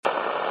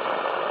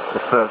The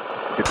first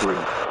degree.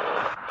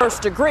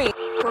 First degree.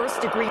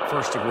 First degree.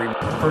 First degree.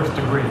 First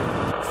degree.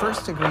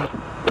 First degree.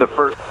 The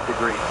first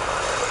degree. You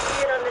see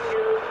it on the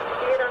news, you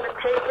see it on the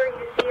paper,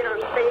 you see it on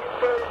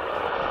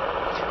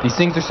Facebook. These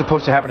things are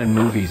supposed to happen in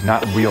movies,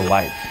 not in real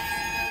life.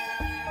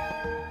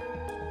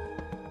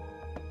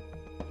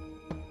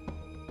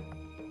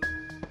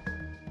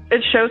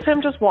 It shows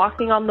him just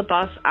walking on the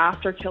bus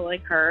after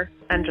killing her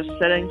and just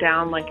sitting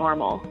down like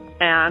normal.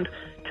 And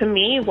to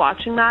me,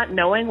 watching that,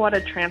 knowing what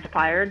had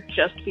transpired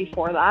just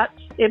before that,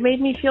 it made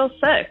me feel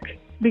sick.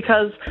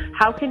 Because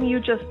how can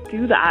you just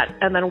do that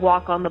and then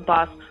walk on the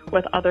bus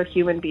with other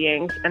human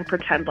beings and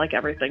pretend like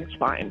everything's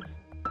fine?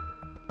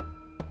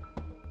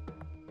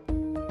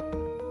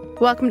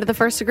 Welcome to The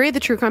First Degree,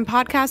 the true crime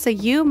podcast that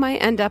you might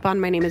end up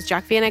on. My name is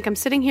Jack Vanek. I'm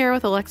sitting here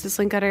with Alexis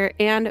Linkletter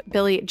and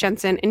Billy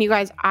Jensen. And you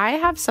guys, I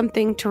have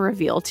something to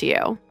reveal to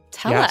you.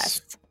 Tell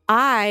us.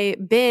 I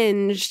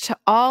binged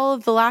all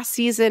of the last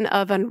season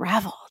of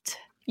Unraveled.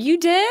 You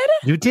did?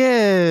 You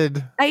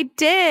did. I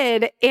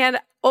did. And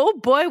oh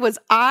boy, was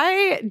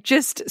I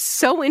just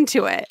so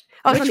into it.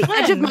 I was on the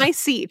edge of my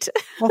seat.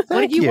 Well,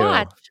 What did you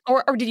watch?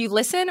 Or did you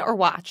listen or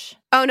watch?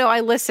 Oh, no, I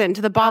listened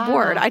to the Bob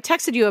Ward. I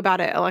texted you about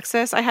it,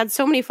 Alexis. I had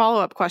so many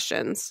follow-up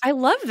questions. I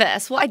love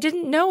this. Well, I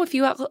didn't know if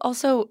you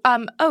also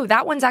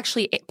that one's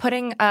actually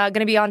going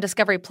to be on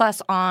Discovery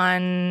Plus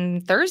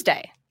on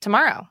Thursday,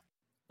 tomorrow.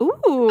 Ooh.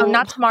 Oh,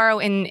 not tomorrow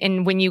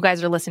in when you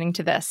guys are listening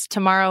to this.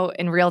 Tomorrow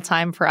in real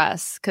time for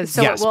us.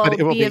 So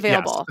it will be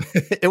available.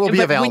 Yes. It will be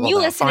available. When you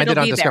listen, find it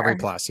it'll on be Discovery there.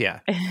 Plus. Yeah.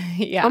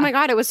 Yeah. Oh my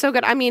God, it was so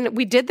good. I mean,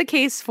 we did the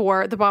case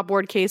for the Bob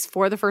Ward case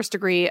for The First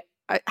Degree.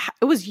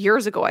 It was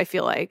years ago, I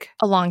feel like.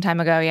 A long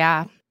time ago,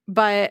 yeah.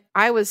 But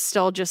I was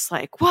still just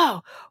like,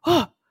 whoa,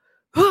 like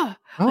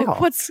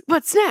what's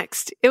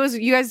next? It was,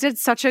 you guys did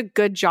such a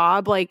good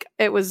job. Like,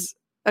 it was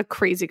a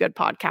crazy good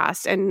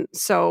podcast and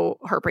so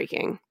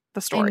heartbreaking, the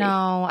story. I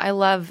know. I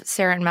love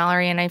Sarah and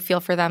Mallory and I feel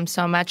for them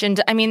so much.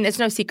 And I mean, it's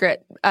no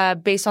secret,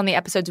 based on the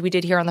episodes we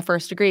did here on The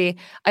First Degree,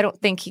 I don't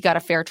think he got a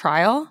fair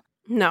trial.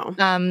 No.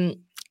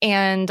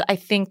 And I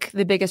think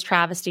the biggest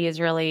travesty is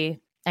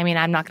really, I mean,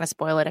 I'm not going to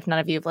spoil it if none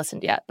of you have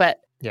listened yet,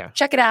 but Yeah.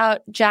 check it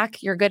out.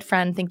 Jack, you're a good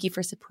friend. Thank you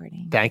for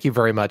supporting. Thank you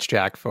very much,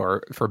 Jack,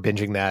 for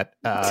binging that.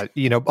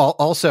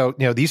 Also,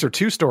 these are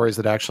two stories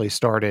that actually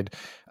started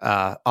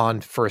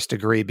on First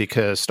Degree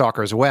because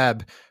Stalker's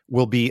Web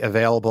will be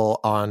available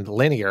on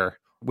linear,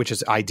 which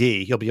is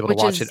ID. You'll be able to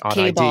watch it on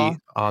cable. ID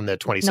on the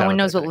 27th. No one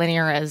knows what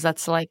linear is.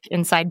 That's like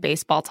inside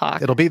baseball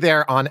talk. It'll be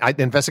there on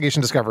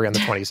Investigation Discovery on the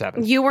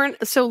 27th. You weren't,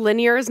 so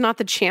linear is not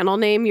the channel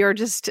name. You're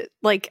just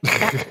like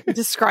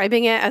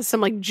describing it as some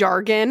like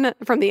jargon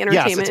from the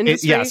entertainment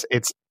industry.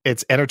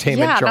 It's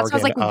entertainment jargon. Yeah, that's what I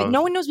was like,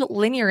 no one knows what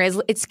linear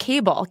is. It's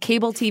cable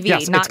TV.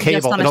 Yes, not it's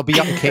cable. Just on It'll be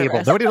on streaming cable.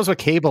 service. Nobody knows what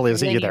cable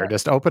is Linear. either.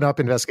 Just open up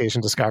Investigation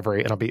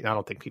Discovery. I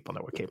don't think people know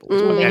what cable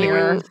is. But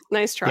anyway.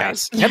 Nice try.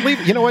 Yes.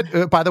 And you know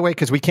what, by the way,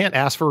 because we can't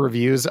ask for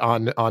reviews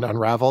on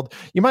Unraveled,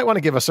 you might want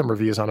to give us some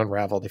reviews on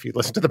Unraveled if you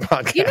listen to the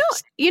podcast.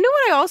 You know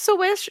what I also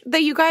wish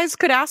that you guys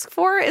could ask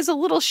for is a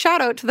little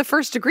shout out to The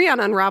First Degree on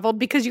Unraveled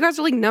because you guys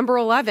are like number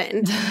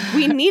 11.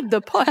 We need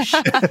the push.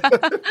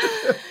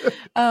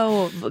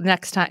 Oh,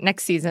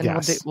 next season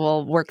Yes.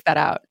 we'll work that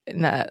out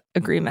in the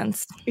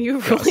agreements. You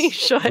really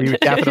should. We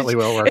definitely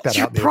will work that It's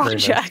your out in the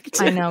agreement.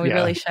 project. I know we Yeah.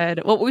 really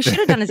should. What we should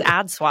have done is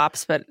ad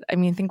swaps, but I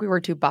mean, I think we were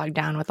too bogged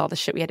down with all the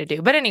shit we had to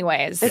do. But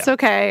anyways, It's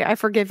okay. I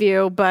forgive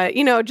you. But,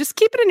 just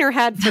keep it in your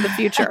head for the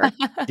future.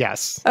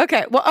 Yes.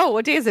 Okay. Well,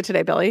 what day is it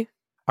today, Billy?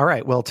 All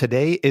right. Well,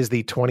 today is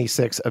the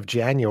 26th of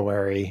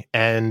January,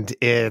 and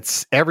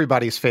it's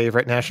everybody's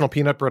favorite National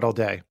Peanut Brittle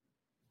Day.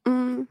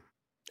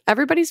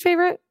 Everybody's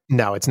favorite?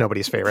 No, it's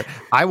nobody's favorite.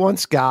 I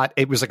once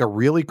it was like a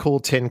really cool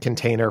tin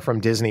container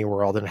from Disney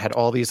World and it had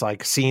all these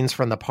like scenes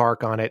from the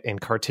park on it in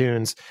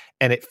cartoons,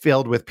 and it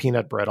filled with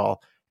peanut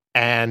brittle.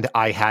 And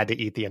I had to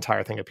eat the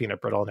entire thing of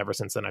peanut brittle. And ever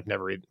since then, I've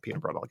never eaten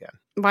peanut brittle again.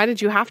 Why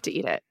did you have to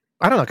eat it?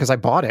 I don't know, because I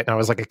bought it and I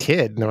was like a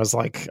kid and I was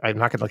like, I'm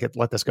not going to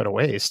let this go to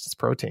waste. It's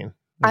protein.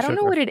 I don't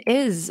know what it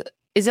is.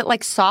 Is it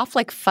like soft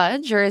like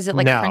fudge or is it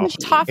like No. crunchy?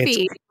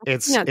 Toffee.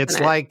 It's Peanuts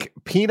in it. like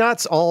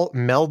peanuts all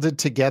melded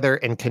together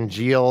and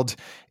congealed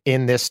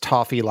in this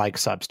toffee-like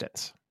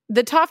substance.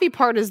 The toffee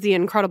part is the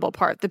incredible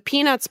part. The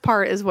peanuts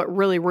part is what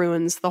really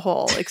ruins the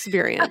whole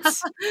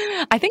experience.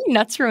 I think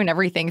nuts ruin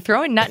everything.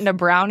 Throw a nut in a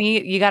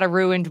brownie, you got a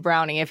ruined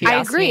brownie if you I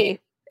ask agree. me.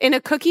 In a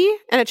cookie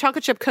and a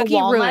chocolate chip cookie,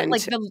 Walnut, ruined.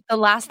 like the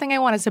last thing I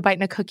want is to bite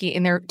in a cookie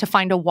in there to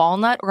find a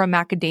walnut or a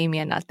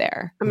macadamia nut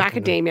there. A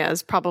macadamia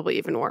is probably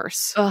even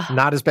worse. Ugh.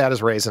 Not as bad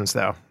as raisins,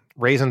 though.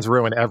 Raisins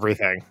ruin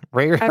everything.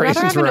 I'd rather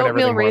Raisins have an ruin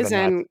oatmeal everything more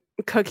than raisin nuts.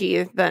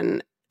 cookie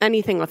than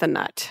anything with a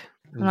nut.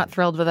 I'm not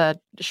thrilled with a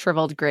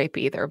shriveled grape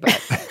either,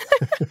 but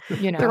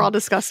They're all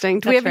disgusting.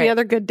 Do we That's have any right.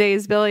 other good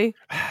days, Billy?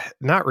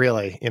 Not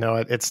really.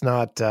 It's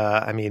not,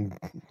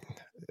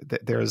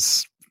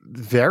 there's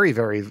very,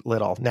 very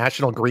little.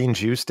 National Green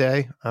Juice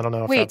Day. I don't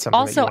know if Wait, that's something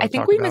that you also, want I to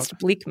think talk we about. missed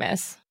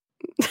Bleakmas.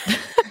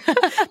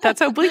 That's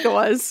how bleak it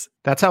was.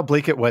 That's how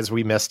bleak it was.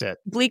 We missed it.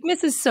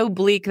 Bleakness is so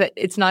bleak that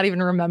it's not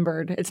even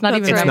remembered. It's not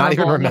even. It's not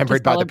even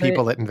remembered by the celebrate.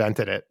 people that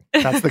invented it.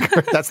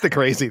 That's the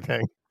crazy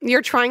thing.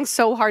 You're trying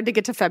so hard to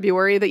get to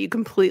February that you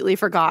completely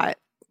forgot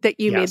that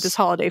you made Yes. this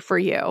holiday for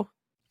you.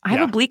 I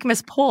have a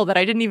Bleakmas poll that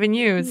I didn't even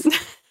use.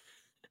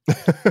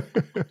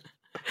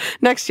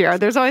 Next year.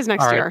 There's always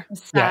next All right. year.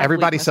 Yeah,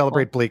 everybody Bleakmas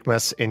celebrate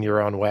Bleakmas in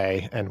your own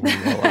way, and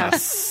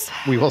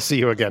we will see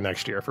you again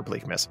next year for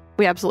Bleakmas.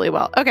 We absolutely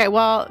will. Okay,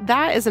 well,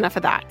 that is enough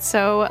of that.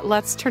 So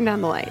let's turn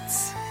down the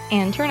lights.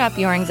 And turn up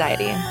your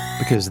anxiety.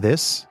 Because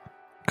this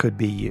could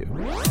be you.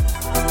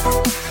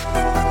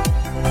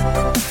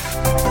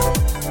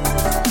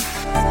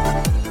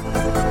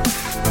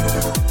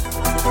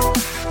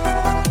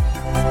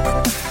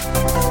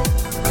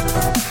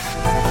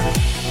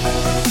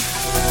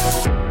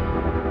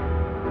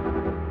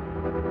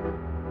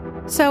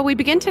 So we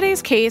begin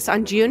today's case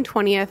on June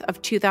 20th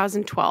of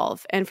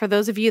 2012. And for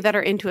those of you that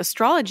are into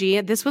astrology,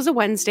 this was a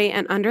Wednesday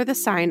and under the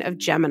sign of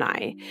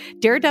Gemini.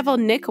 Daredevil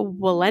Nick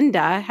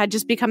Wallenda had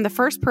just become the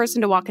first person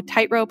to walk a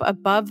tightrope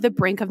above the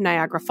brink of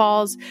Niagara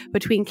Falls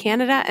between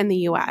Canada and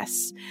the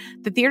US.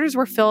 The theaters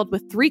were filled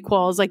with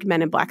threequels like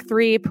Men in Black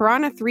 3,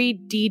 Piranha 3,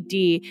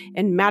 DD,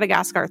 and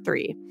Madagascar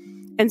 3.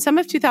 And some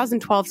of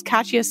 2012's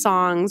catchiest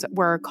songs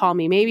were Call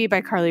Me Maybe by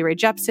Carly Rae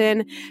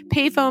Jepsen,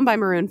 Payphone by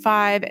Maroon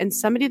 5, and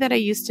Somebody That I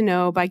Used to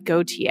Know by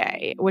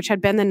Gautier, which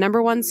had been the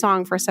number one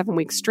song for 7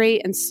 weeks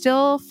straight and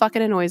still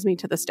fucking annoys me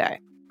to this day.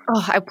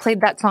 Oh, I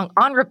played that song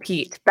on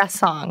repeat. Best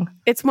song.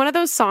 It's one of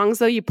those songs,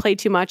 though, you play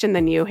too much and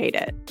then you hate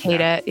it.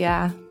 Hate it,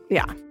 yeah.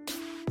 Yeah.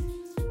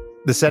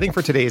 The setting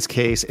for today's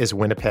case is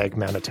Winnipeg,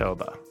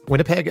 Manitoba.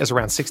 Winnipeg is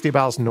around 60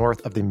 miles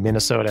north of the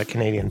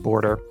Minnesota-Canadian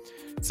border.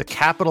 It's the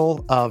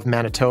capital of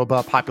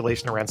Manitoba,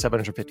 population around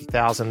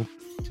 750,000.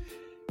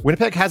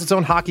 Winnipeg has its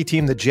own hockey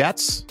team, the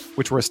Jets,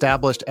 which were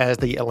established as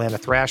the Atlanta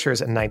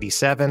Thrashers in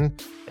 97,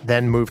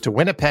 then moved to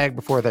Winnipeg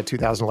before the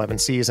 2011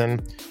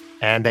 season.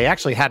 And they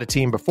actually had a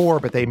team before,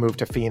 but they moved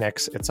to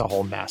Phoenix. It's a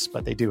whole mess,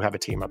 but they do have a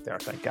team up there,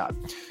 thank God.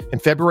 In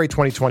February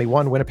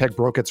 2021, Winnipeg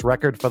broke its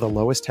record for the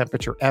lowest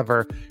temperature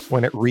ever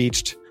when it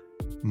reached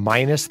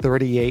minus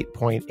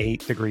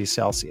 38.8 degrees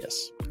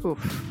Celsius.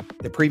 Oof.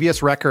 The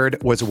previous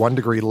record was 1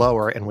 degree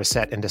lower and was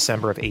set in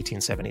December of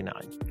 1879.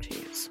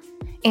 Jeez.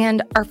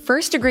 And our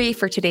first degree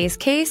for today's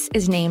case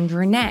is named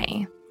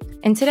Renee.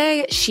 And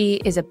today, she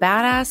is a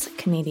badass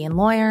Canadian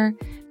lawyer,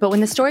 but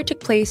when the story took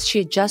place, she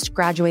had just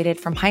graduated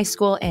from high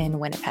school in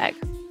Winnipeg.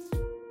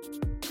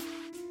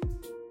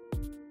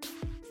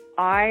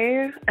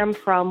 I am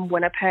from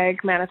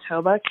Winnipeg,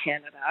 Manitoba,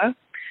 Canada,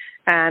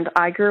 and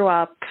I grew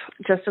up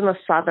just in the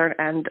southern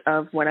end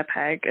of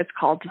Winnipeg. It's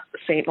called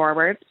St.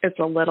 Norbert. It's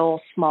a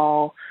little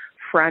small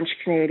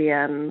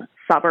French-Canadian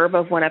suburb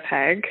of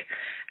Winnipeg.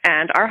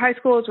 And our high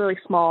school is really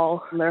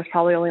small. There's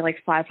probably only like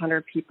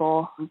 500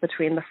 people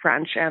between the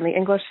French and the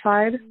English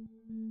side.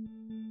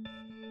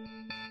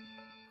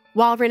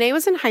 While Renee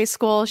was in high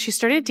school, she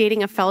started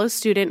dating a fellow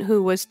student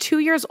who was 2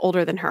 years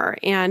older than her.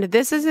 And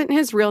this isn't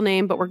his real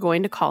name, but we're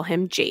going to call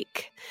him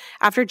Jake.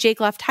 After Jake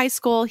left high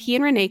school, he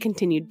and Renee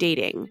continued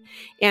dating.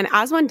 And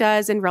as one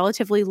does in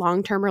relatively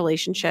long-term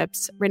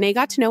relationships, Renee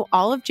got to know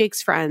all of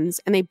Jake's friends,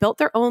 and they built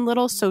their own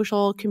little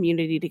social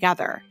community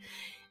together.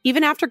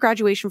 Even after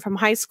graduation from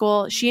high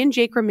school, she and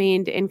Jake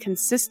remained in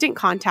consistent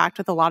contact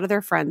with a lot of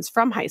their friends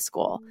from high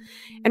school.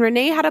 And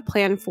Renee had a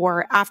plan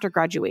for after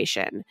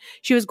graduation.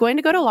 She was going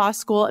to go to law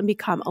school and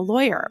become a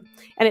lawyer.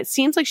 And it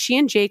seems like she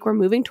and Jake were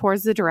moving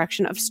towards the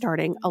direction of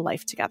starting a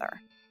life together.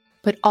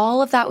 But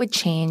all of that would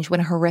change when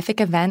a horrific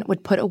event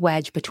would put a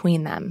wedge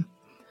between them.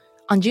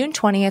 On June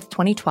 20th,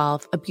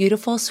 2012, a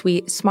beautiful,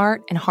 sweet,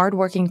 smart, and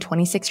hardworking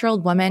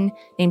 26-year-old woman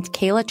named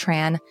Kaila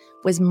Tran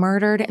was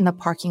murdered in the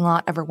parking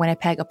lot of her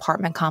Winnipeg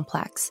apartment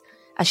complex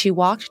as she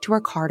walked to her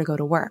car to go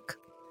to work.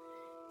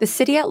 The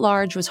city at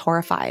large was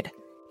horrified,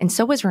 and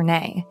so was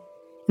Renee.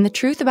 And the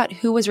truth about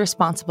who was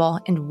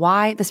responsible and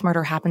why this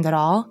murder happened at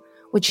all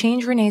would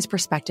change Renee's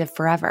perspective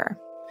forever.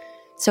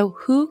 So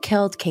who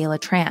killed Kaila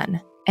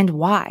Tran, and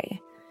why?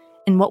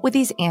 And what would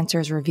these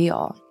answers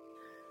reveal?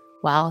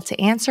 Well, to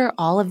answer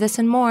all of this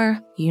and more,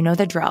 you know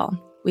the drill.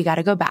 We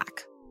gotta go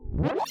back.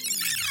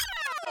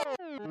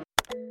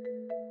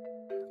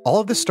 All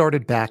of this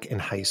started back in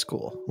high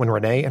school when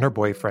Renee and her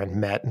boyfriend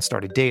met and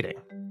started dating.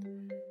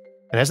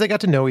 And as they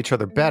got to know each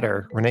other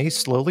better, Renee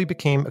slowly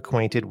became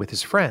acquainted with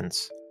his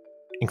friends,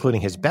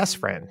 including his best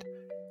friend,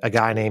 a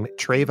guy named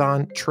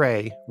Trayvon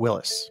Trey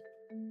Willis.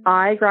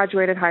 I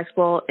graduated high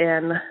school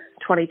in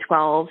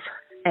 2012,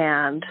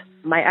 and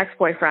my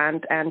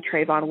ex-boyfriend and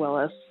Trayvon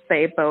Willis,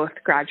 they both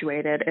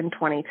graduated in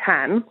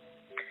 2010.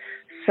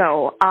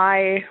 So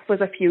I was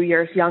a few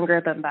years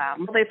younger than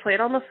them. They played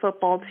on the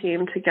football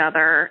team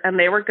together, and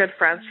they were good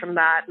friends from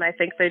that. And I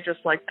think they just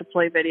liked to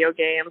play video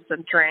games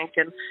and drink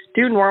and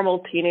do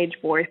normal teenage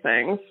boy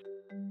things.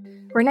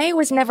 Renee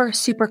was never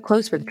super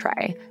close with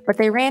Trey, but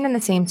they ran in the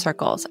same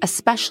circles,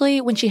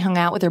 especially when she hung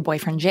out with her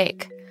boyfriend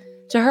Jake.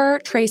 To her,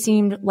 Trey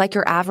seemed like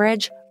your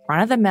average,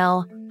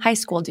 run-of-the-mill high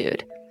school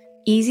dude,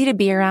 easy to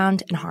be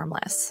around and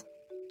harmless.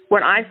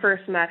 When I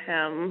first met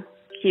him,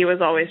 he was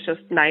always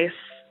just nice,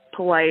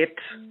 polite,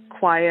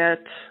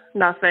 quiet,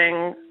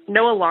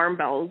 no alarm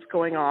bells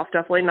going off,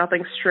 definitely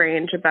nothing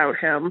strange about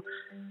him.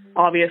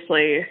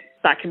 Obviously,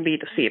 that can be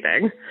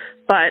deceiving.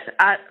 But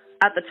at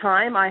the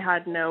time, I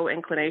had no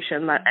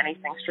inclination that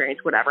anything strange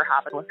would ever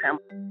happen with him.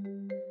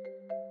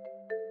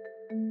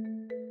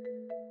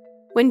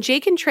 When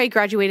Jake and Trey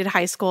graduated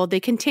high school, they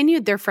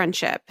continued their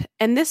friendship,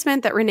 and this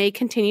meant that Renee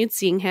continued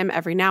seeing him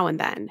every now and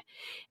then.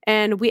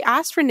 And we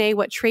asked Renee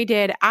what Trey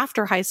did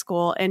after high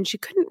school, and she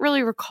couldn't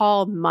really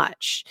recall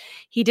much.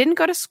 He didn't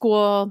go to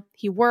school,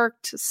 he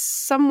worked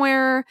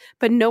somewhere,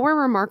 but nowhere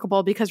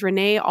remarkable because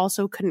Renee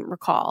also couldn't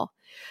recall.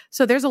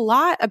 So there's a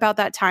lot about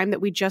that time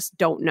that we just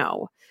don't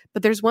know.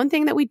 But there's one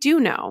thing that we do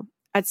know.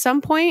 At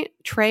some point,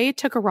 Trey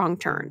took a wrong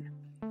turn.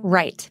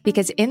 Right,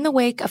 because in the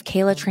wake of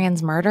Kaila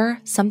Tran's murder,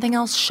 something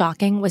else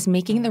shocking was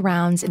making the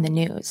rounds in the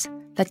news.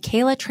 That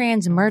Kaila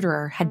Tran's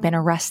murderer had been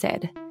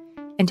arrested.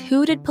 And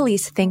who did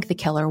police think the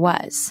killer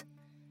was?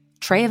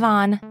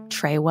 Trayvon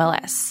Trey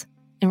Willis.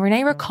 And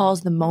Renee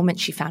recalls the moment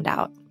she found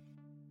out.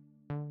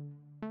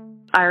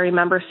 I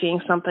remember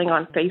seeing something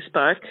on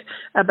Facebook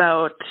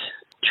about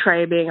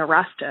Trey being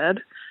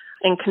arrested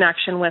in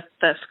connection with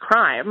this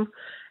crime.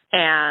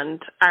 And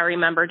I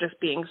remember just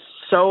being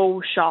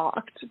so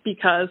shocked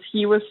because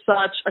he was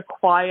such a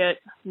quiet,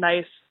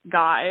 nice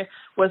guy,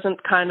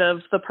 wasn't kind of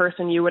the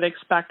person you would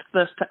expect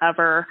this to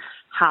ever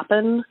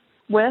happen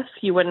with.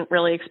 You wouldn't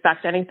really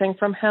expect anything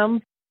from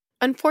him.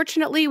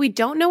 Unfortunately, we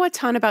don't know a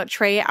ton about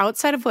Trey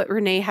outside of what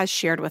Renee has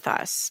shared with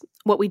us.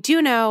 What we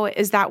do know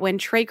is that when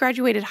Trey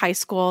graduated high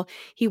school,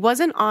 he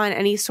wasn't on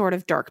any sort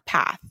of dark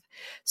path.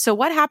 So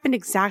what happened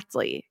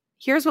exactly?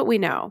 Here's what we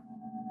know.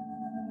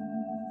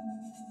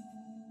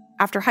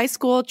 After high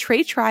school,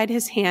 Trey tried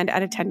his hand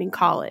at attending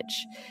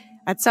college.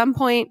 At some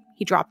point,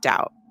 he dropped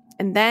out.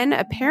 And then,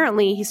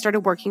 apparently, he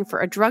started working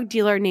for a drug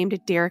dealer named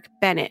Derek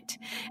Bennett,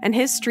 and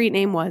his street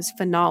name was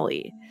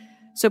Finale.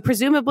 So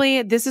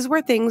presumably, this is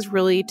where things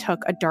really took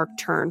a dark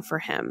turn for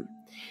him.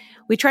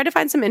 We tried to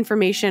find some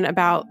information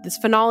about this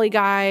Finale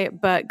guy,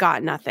 but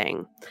got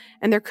nothing.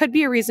 And there could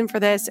be a reason for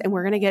this, and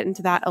we're going to get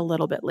into that a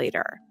little bit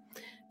later.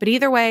 But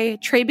either way,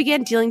 Trey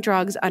began dealing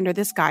drugs under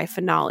this guy,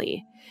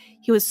 Finale.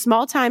 He was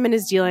small time in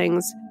his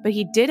dealings, but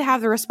he did have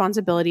the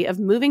responsibility of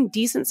moving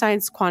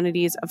decent-sized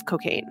quantities of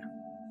cocaine.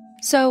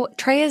 So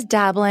Trey is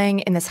dabbling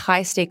in this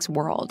high-stakes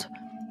world.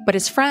 But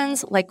his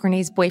friends, like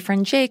Renee's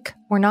boyfriend Jake,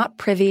 were not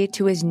privy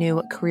to his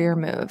new career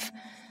move.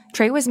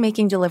 Trey was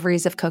making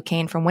deliveries of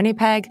cocaine from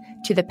Winnipeg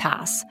to the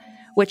Pass,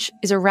 which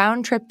is a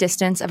round-trip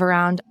distance of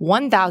around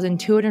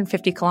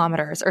 1,250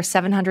 kilometers or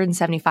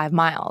 775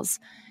 miles.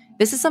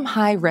 This is some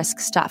high-risk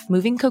stuff.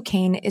 Moving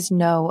cocaine is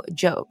no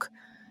joke.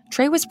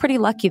 Trey was pretty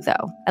lucky,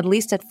 though, at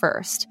least at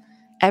first.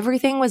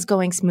 Everything was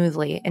going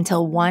smoothly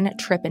until one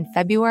trip in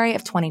February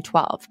of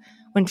 2012,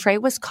 when Trey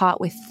was caught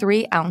with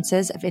 3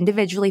 ounces of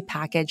individually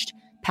packaged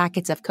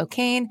packets of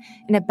cocaine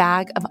in a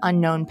bag of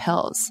unknown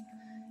pills.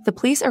 The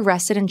police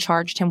arrested and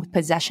charged him with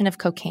possession of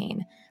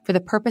cocaine for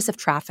the purpose of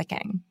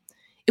trafficking.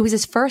 It was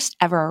his first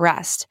ever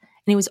arrest,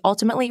 and he was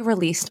ultimately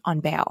released on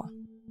bail.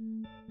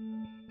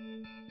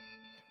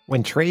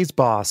 When Trey's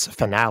boss,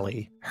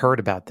 Finale, heard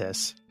about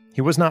this,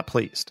 he was not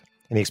pleased,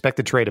 and he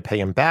expected Trey to pay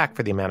him back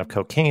for the amount of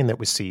cocaine that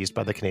was seized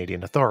by the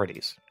Canadian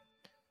authorities.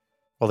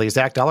 While the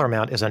exact dollar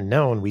amount is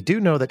unknown, we do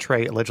know that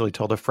Trey allegedly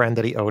told a friend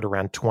that he owed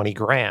around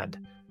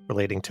 $20,000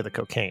 relating to the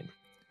cocaine.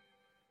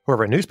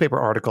 However, a newspaper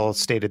article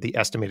stated the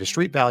estimated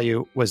street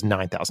value was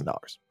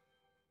 $9,000.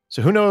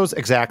 So who knows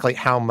exactly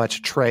how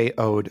much Trey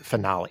owed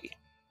Finale?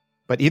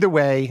 But either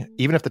way,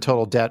 even if the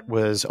total debt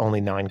was only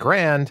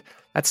 $9,000,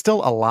 that's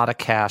still a lot of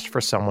cash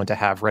for someone to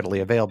have readily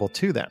available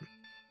to them.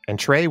 And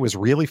Trey was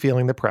really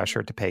feeling the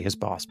pressure to pay his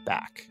boss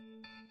back.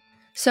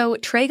 So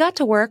Trey got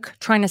to work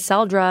trying to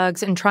sell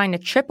drugs and trying to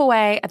chip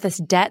away at this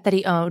debt that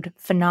he owed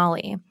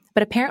Finale.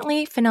 But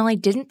apparently, Finale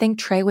didn't think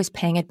Trey was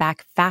paying it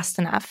back fast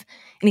enough,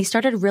 and he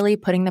started really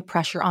putting the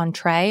pressure on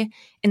Trey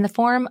in the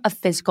form of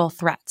physical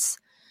threats.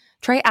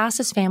 Trey asked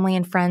his family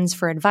and friends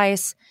for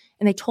advice,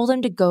 and they told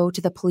him to go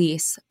to the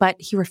police, but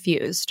he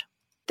refused.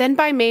 Then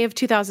by May of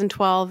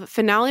 2012,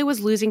 Finale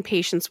was losing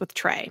patience with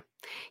Trey.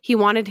 He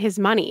wanted his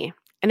money.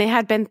 And it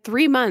had been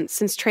 3 months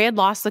since Trey had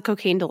lost the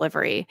cocaine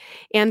delivery,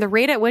 and the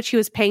rate at which he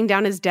was paying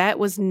down his debt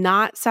was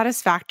not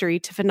satisfactory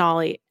to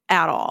Finale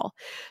at all.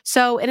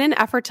 So in an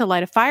effort to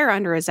light a fire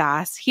under his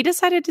ass, he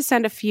decided to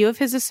send a few of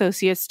his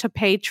associates to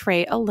pay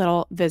Trey a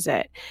little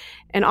visit.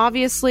 And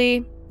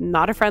obviously,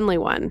 not a friendly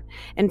one.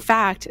 In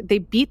fact, they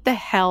beat the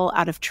hell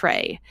out of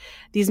Trey.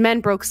 These men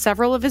broke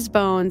several of his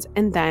bones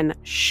and then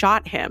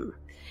shot him.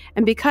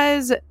 And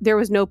because there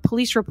was no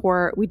police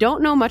report, we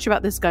don't know much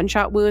about this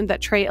gunshot wound that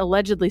Trey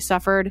allegedly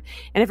suffered.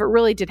 And if it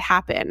really did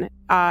happen, it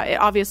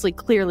obviously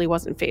clearly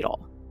wasn't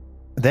fatal.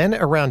 Then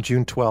around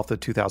June 12th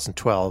of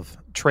 2012,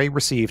 Trey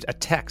received a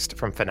text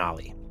from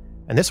Finale.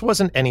 And this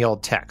wasn't any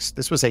old text.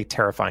 This was a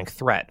terrifying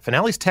threat.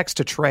 Finale's text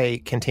to Trey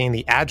contained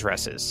the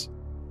addresses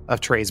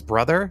of Trey's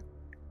brother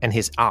and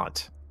his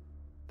aunt.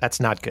 That's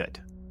not good.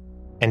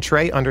 And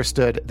Trey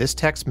understood this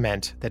text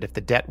meant that if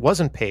the debt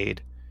wasn't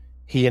paid,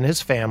 he and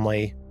his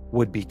family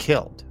would be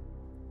killed.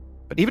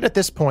 But even at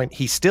this point,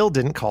 he still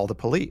didn't call the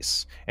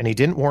police, and he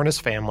didn't warn his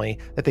family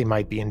that they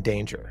might be in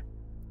danger.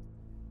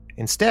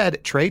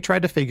 Instead, Trey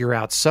tried to figure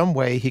out some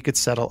way he could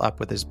settle up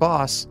with his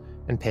boss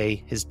and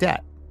pay his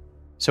debt.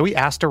 So he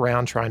asked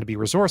around trying to be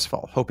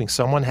resourceful, hoping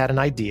someone had an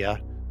idea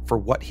for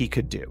what he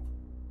could do.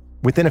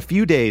 Within a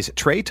few days,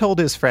 Trey told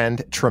his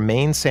friend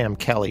Tremaine Sam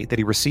Kelly that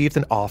he received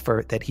an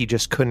offer that he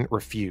just couldn't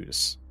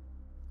refuse.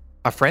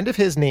 A friend of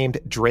his named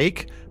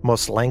Drake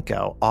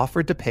Moslenko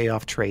offered to pay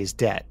off Trey's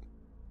debt.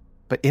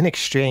 But in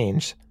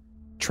exchange,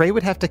 Trey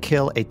would have to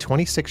kill a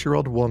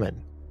 26-year-old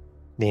woman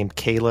named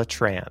Kaila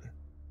Tran.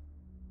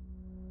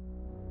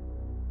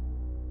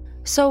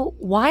 So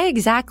why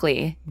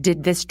exactly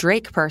did this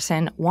Drake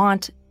person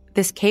want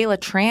this Kaila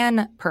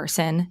Tran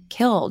person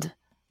killed?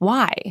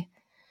 Why?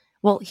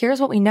 Well, here's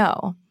what we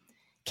know.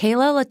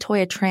 Kaila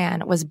LaToya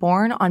Tran was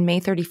born on May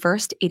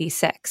 31st,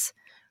 86.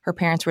 Her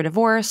parents were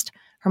divorced.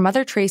 Her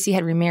mother, Tracy,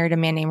 had remarried a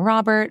man named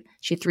Robert.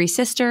 She had 3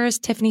 sisters,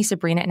 Tiffany,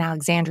 Sabrina, and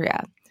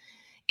Alexandria.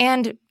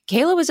 And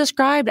Kaila was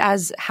described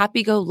as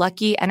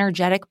happy-go-lucky,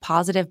 energetic,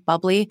 positive,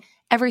 bubbly,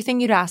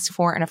 everything you'd ask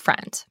for in a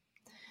friend.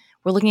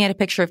 We're looking at a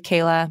picture of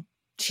Kaila.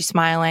 She's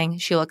smiling.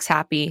 She looks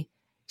happy.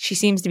 She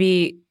seems to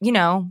be,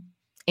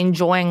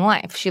 enjoying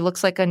life. She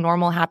looks like a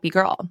normal, happy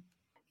girl.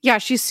 Yeah,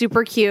 she's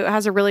super cute,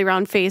 has a really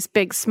round face,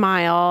 big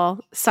smile,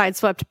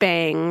 side-swept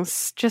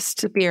bangs,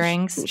 just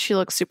earrings. She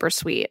looks super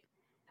sweet.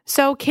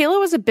 So Kaila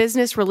was a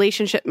business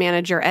relationship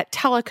manager at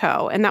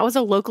Teleco, and that was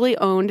a locally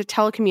owned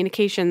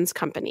telecommunications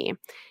company.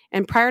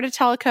 And prior to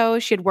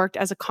Teleco, she had worked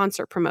as a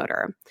concert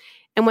promoter.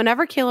 And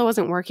whenever Kaila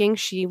wasn't working,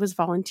 she was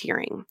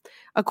volunteering.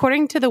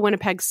 According to the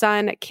Winnipeg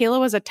Sun, Kaila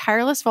was a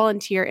tireless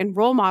volunteer and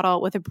role model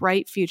with a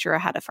bright future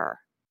ahead of her.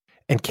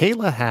 And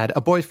Kaila had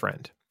a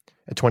boyfriend,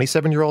 a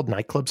 27-year-old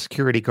nightclub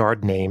security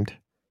guard named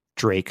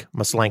Drake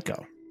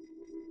Moslenko.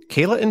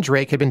 Kaila and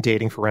Drake had been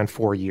dating for around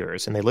 4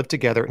 years, and they lived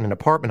together in an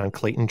apartment on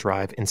Clayton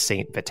Drive in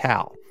St.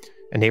 Vital,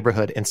 a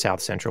neighborhood in south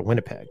central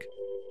Winnipeg.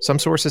 Some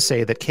sources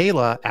say that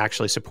Kaila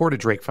actually supported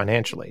Drake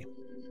financially.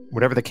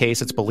 Whatever the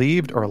case, it's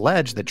believed or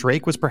alleged that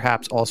Drake was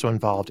perhaps also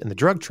involved in the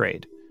drug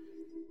trade,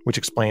 which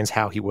explains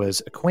how he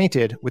was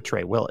acquainted with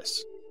Trey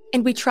Willis.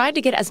 And we tried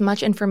to get as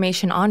much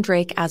information on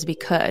Drake as we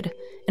could.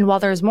 And while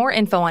there's more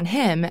info on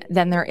him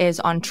than there is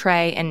on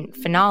Trey and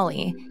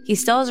Finale, he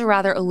still has a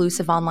rather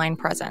elusive online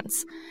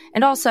presence.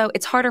 And also,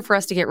 it's harder for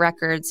us to get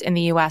records in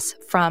the US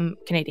from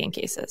Canadian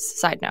cases,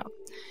 side note.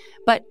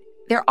 But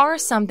there are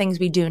some things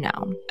we do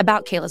know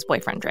about Kaila's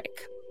boyfriend,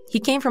 Drake. He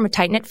came from a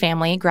tight-knit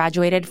family,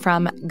 graduated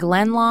from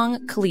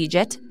Glenlong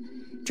Collegiate.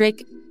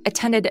 Drake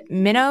attended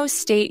Minot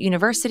State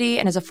University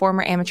and is a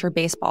former amateur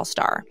baseball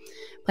star,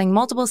 playing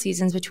multiple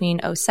seasons between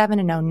 2007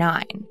 and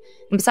 2009. And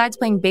besides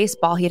playing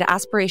baseball, he had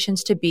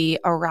aspirations to be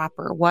a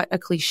rapper. What a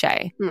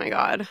cliche. Oh my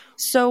God.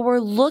 So we're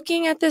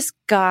looking at this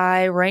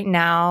guy right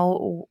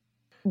now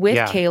with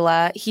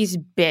Kaila. He's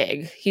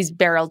big. He's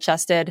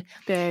barrel-chested.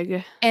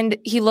 Big. And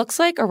he looks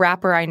like a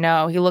rapper I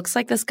know. He looks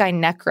like this guy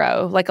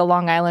Necro, like a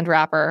Long Island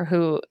rapper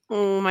who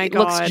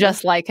looks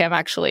just like him,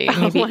 actually.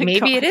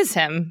 Maybe it is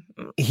him.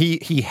 He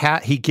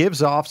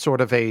gives off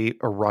sort of a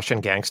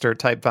Russian gangster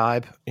type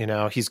vibe.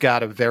 He's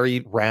got a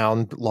very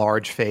round,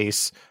 large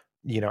face,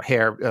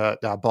 hair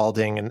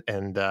balding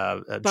and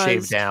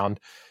shaved down.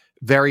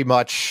 Very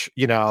much,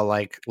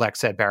 like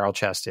Lex said,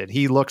 barrel-chested.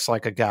 He looks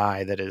like a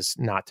guy that is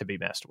not to be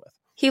messed with.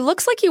 He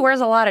looks like he wears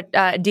a lot of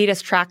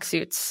Adidas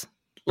tracksuits.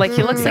 Like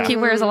he looks like he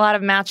wears a lot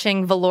of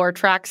matching velour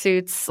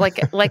tracksuits,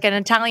 like an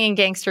Italian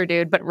gangster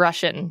dude, but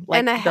Russian,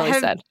 like Billy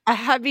said. A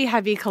heavy,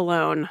 heavy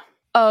cologne.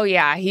 Oh,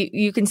 yeah.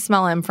 You can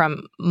smell him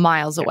from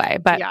miles away.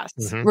 But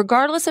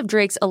regardless of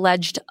Drake's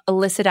alleged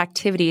illicit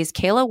activities,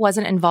 Kaila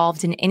wasn't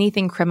involved in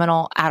anything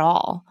criminal at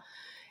all.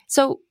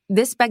 So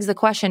this begs the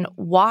question,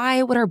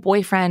 why would her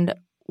boyfriend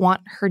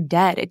want her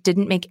dead? It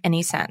didn't make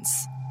any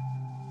sense.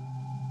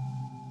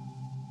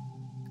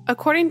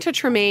 According to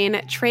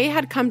Tremaine, Trey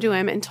had come to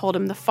him and told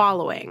him the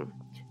following.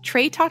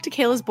 Trey talked to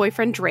Kaila's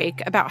boyfriend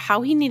Drake about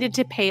how he needed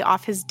to pay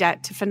off his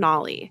debt to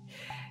Finale.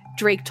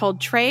 Drake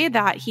told Trey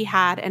that he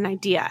had an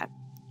idea.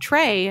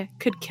 Trey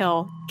could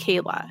kill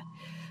Kaila.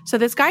 So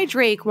this guy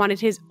Drake wanted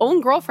his own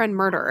girlfriend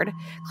murdered,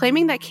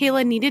 claiming that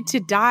Kaila needed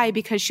to die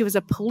because she was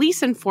a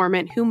police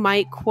informant who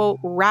might, quote,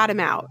 rat him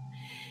out.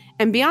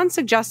 And beyond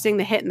suggesting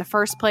the hit in the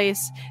first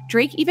place,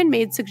 Drake even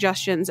made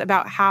suggestions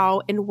about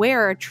how and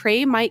where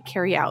Trey might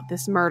carry out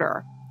this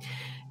murder.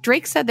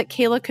 Drake said that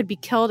Kaila could be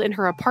killed in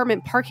her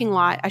apartment parking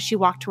lot as she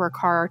walked to her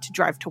car to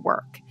drive to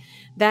work.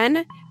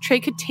 Then, Trey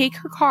could take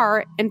her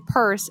car and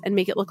purse and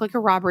make it look like a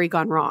robbery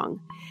gone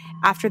wrong.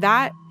 After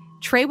that,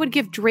 Trey would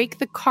give Drake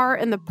the car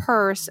and the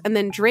purse, and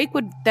then Drake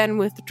would then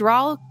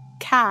withdraw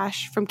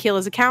cash from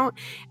Kaila's account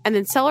and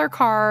then sell her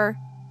car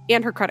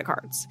and her credit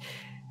cards.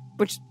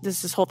 Which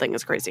this whole thing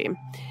is crazy.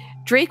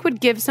 Drake would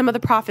give some of the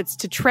profits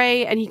to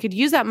Trey, and he could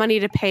use that money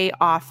to pay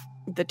off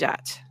the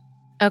debt.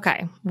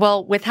 Okay,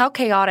 well, with how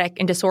chaotic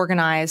and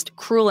disorganized,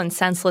 cruel and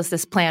senseless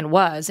this plan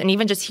was, and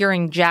even just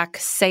hearing Jack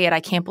say it,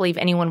 I can't believe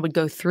anyone would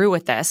go through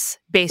with this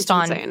based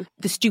on insane.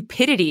 The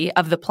stupidity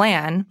of the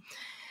plan.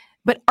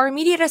 But our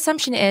immediate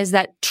assumption is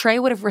that Trey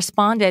would have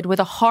responded with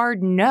a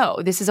hard no.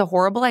 This is a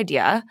horrible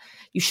idea.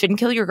 You shouldn't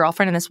kill your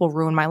girlfriend, and this will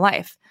ruin my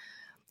life.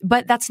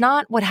 But that's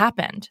not what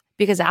happened,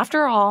 because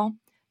after all,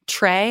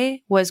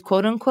 Trey was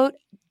quote unquote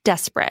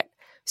desperate.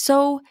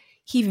 So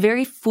he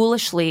very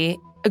foolishly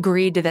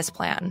agreed to this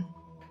plan.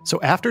 So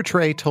after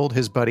Trey told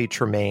his buddy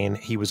Tremaine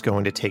he was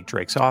going to take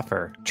Drake's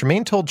offer,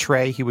 Tremaine told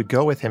Trey he would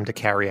go with him to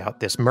carry out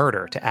this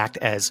murder, to act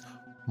as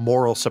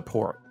moral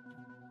support.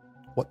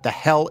 What the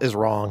hell is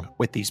wrong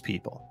with these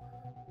people?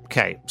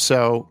 Okay,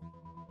 so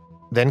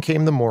then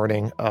came the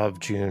morning of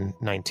June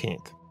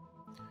 19th.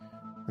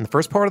 And the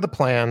first part of the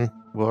plan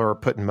were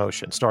put in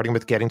motion, starting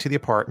with getting to the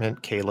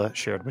apartment Kaila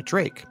shared with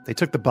Drake. They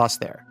took the bus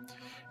there,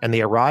 and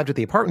they arrived at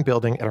the apartment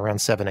building at around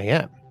 7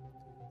 a.m.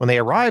 When they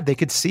arrived, they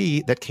could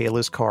see that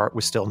Kayla's car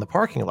was still in the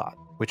parking lot,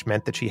 which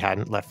meant that she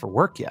hadn't left for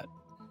work yet.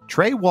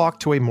 Trey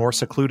walked to a more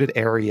secluded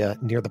area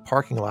near the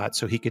parking lot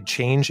so he could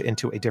change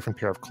into a different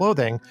pair of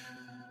clothing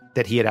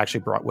that he had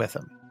actually brought with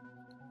him.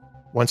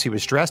 Once he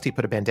was dressed, he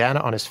put a bandana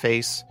on his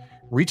face,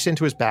 reached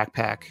into his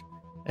backpack,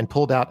 and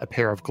pulled out a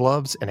pair of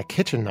gloves and a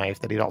kitchen knife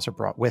that he'd also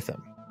brought with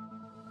him.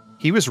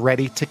 He was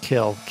ready to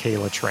kill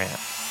Kaila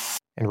Tran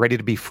and ready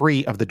to be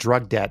free of the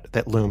drug debt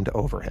that loomed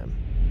over him.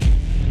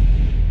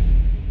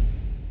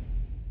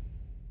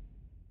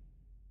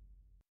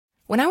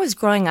 When I was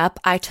growing up,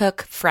 I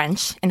took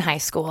French in high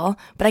school,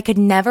 but I could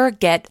never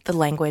get the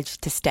language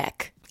to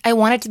stick. I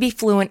wanted to be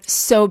fluent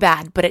so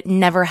bad, but it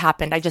never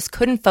happened. I just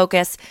couldn't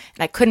focus,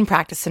 and I couldn't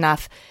practice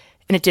enough,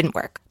 and it didn't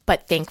work.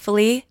 But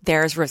thankfully,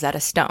 there's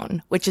Rosetta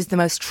Stone, which is the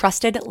most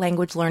trusted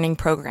language learning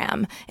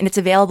program, and it's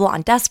available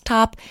on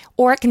desktop,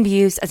 or it can be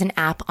used as an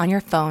app on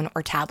your phone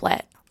or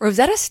tablet.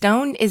 Rosetta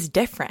Stone is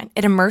different.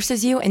 It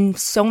immerses you in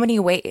so many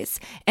ways.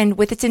 And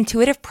with its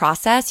intuitive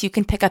process, you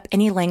can pick up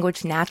any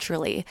language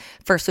naturally.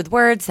 First with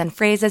words, then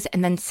phrases,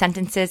 and then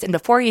sentences. And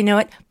before you know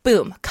it,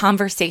 boom,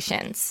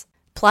 conversations.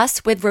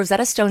 Plus, with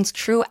Rosetta Stone's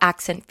True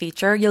Accent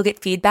feature, you'll get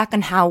feedback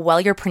on how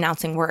well you're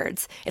pronouncing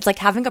words. It's like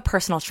having a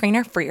personal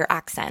trainer for your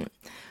accent.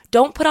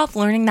 Don't put off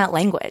learning that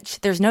language.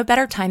 There's no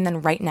better time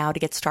than right now to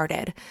get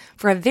started.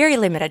 For a very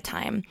limited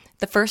time,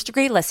 the First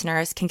Degree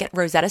listeners can get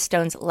Rosetta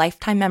Stone's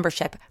lifetime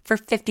membership for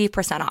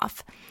 50%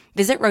 off.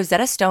 Visit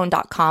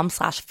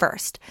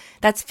rosettastone.com/first.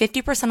 That's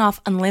 50% off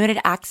unlimited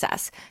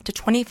access to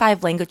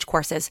 25 language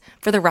courses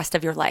for the rest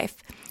of your life.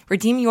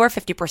 Redeem your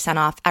 50%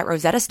 off at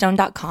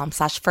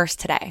rosettastone.com/first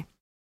today.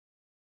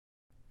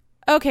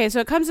 Okay, so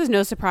it comes as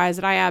no surprise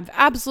that I have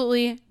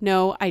absolutely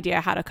no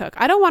idea how to cook.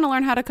 I don't want to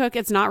learn how to cook.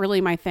 It's not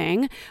really my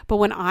thing. But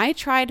when I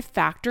tried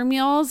Factor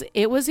meals,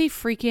 it was a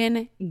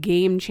freaking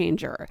game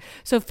changer.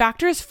 So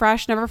Factor's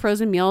fresh, never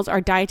frozen meals are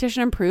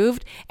dietitian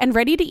approved and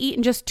ready to eat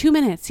in just 2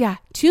 minutes. Yeah,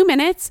 2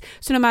 minutes.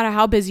 So no matter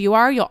how busy you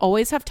are, you'll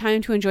always have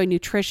time to enjoy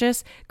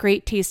nutritious,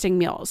 great tasting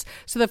meals.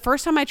 So the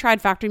first time I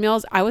tried Factor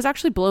meals, I was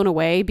actually blown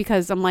away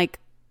because I'm like,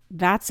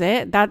 that's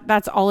it.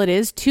 That's all it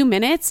is. 2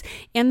 minutes.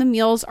 And the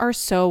meals are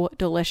so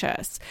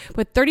delicious.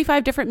 With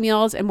 35 different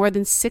meals and more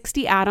than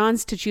 60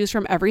 add-ons to choose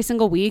from every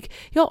single week,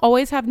 you'll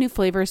always have new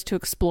flavors to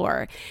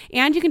explore.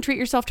 And you can treat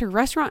yourself to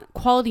restaurant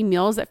quality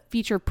meals that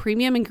feature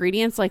premium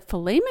ingredients like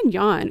filet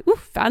mignon, ooh,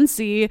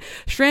 fancy,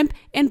 shrimp,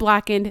 and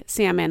blackened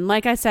salmon.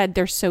 Like I said,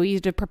 they're so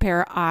easy to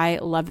prepare. I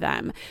love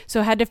them.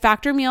 So head to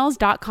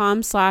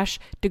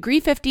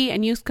factormeals.com/degree50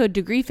 and use code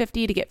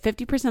degree50 to get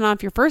 50%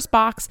 off your first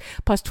box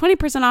plus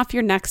 20% off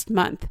your next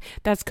month.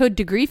 That's code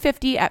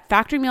degree50 at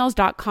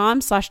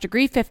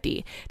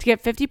factormeals.com/degree50 to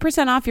get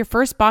 50% off your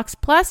first box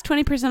plus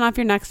 20% off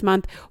your next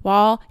month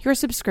while your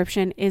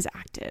subscription is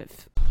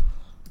active.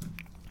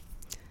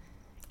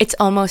 It's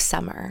almost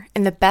summer,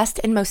 and the best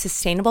and most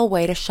sustainable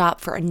way to shop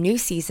for a new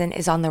season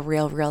is on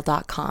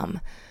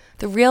therealreal.com.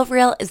 The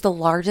RealReal is the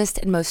largest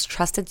and most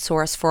trusted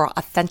source for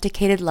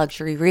authenticated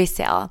luxury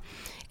resale.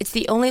 It's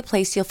the only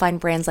place you'll find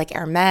brands like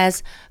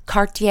Hermes,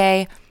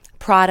 Cartier,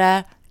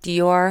 Prada,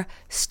 Dior,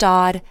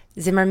 Staud,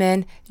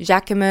 Zimmermann,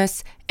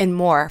 Jacquemus, and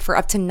more for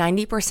up to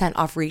 90%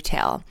 off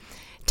retail.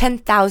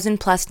 10,000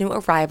 plus new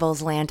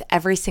arrivals land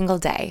every single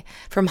day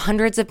from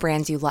hundreds of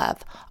brands you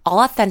love, all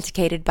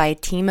authenticated by a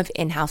team of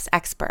in-house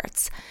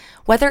experts.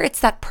 Whether it's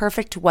that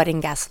perfect wedding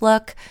guest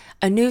look,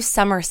 a new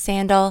summer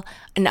sandal,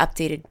 an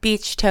updated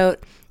beach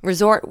tote,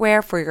 resort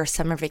wear for your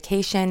summer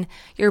vacation,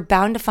 you're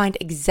bound to find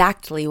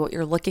exactly what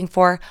you're looking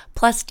for,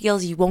 plus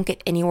deals you won't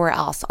get anywhere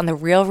else on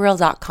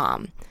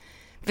therealreal.com.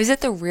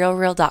 Visit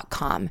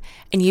therealreal.com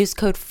and use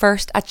code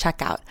FIRST at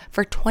checkout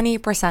for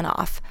 20%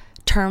 off.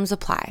 Terms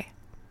apply.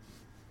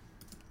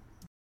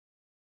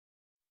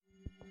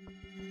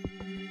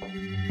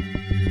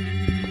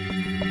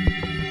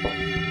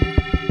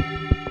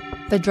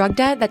 The drug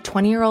debt that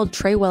 20-year-old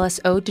Trey Willis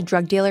owed to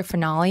drug dealer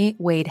Finale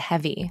weighed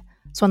heavy.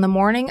 So on the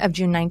morning of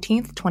June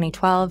 19th,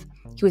 2012,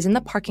 he was in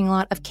the parking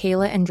lot of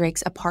Kaila and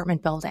Drake's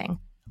apartment building,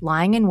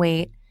 lying in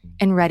wait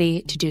and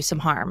ready to do some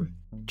harm.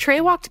 Trey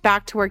walked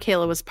back to where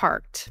Kaila was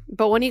parked,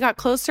 but when he got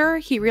closer,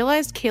 he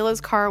realized Kayla's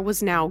car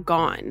was now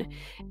gone.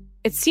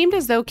 It seemed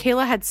as though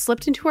Kaila had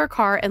slipped into her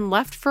car and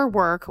left for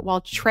work while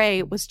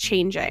Trey was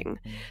changing.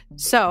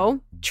 So,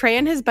 Trey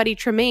and his buddy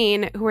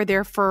Tremaine, who were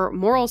there for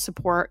moral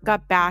support,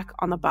 got back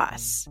on the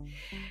bus.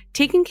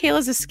 Taking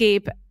Kayla's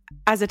escape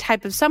as a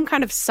type of some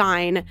kind of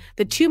sign,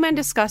 the two men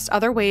discussed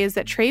other ways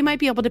that Trey might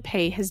be able to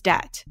pay his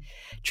debt.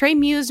 Trey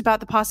mused about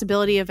the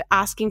possibility of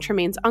asking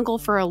Tremaine's uncle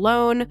for a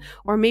loan,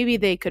 or maybe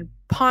they could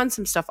pawn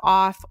some stuff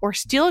off, or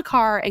steal a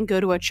car and go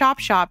to a chop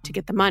shop to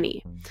get the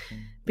money.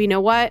 But you know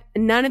what?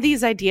 None of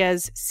these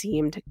ideas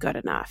seemed good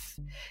enough.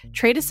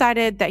 Trey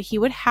decided that he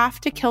would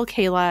have to kill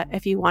Kaila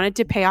if he wanted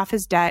to pay off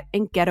his debt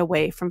and get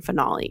away from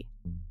Finale.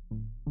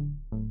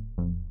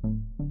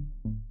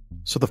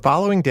 So the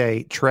following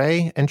day,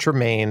 Trey and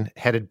Tremaine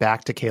headed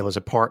back to Kayla's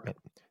apartment,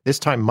 this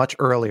time much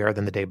earlier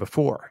than the day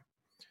before.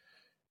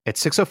 At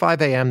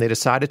 6:05 a.m., they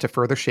decided to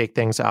further shake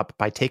things up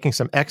by taking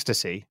some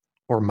ecstasy,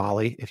 or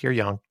Molly if you're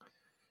young,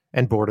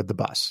 and boarded the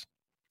bus.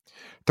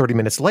 30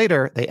 minutes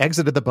later, they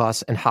exited the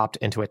bus and hopped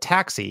into a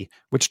taxi,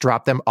 which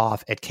dropped them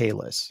off at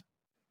Kayla's.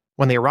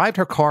 When they arrived,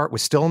 her car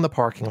was still in the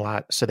parking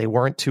lot, so they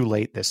weren't too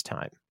late this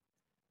time.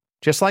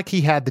 Just like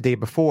he had the day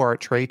before,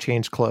 Trey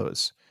changed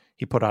clothes.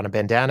 He put on a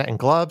bandana and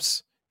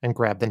gloves and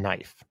grabbed the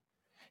knife.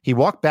 He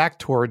walked back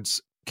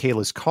towards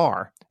Kayla's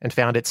car and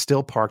found it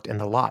still parked in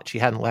the lot. She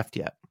hadn't left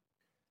yet.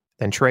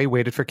 Then Trey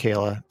waited for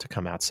Kaila to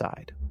come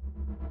outside.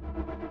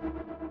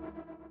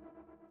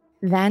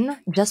 Then,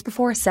 just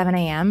before 7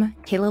 a.m.,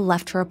 Kaila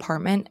left her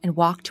apartment and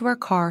walked to her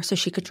car so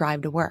she could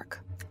drive to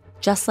work,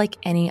 just like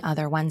any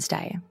other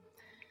Wednesday.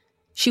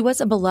 She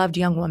was a beloved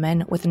young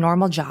woman with a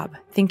normal job,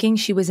 thinking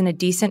she was in a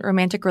decent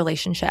romantic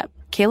relationship.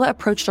 Kaila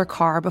approached her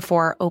car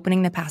before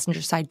opening the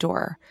passenger side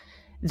door.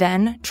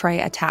 Then, Trey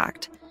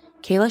attacked.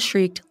 Kaila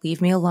shrieked,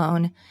 "Leave me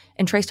alone,"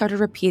 and Trey started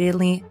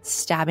repeatedly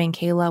stabbing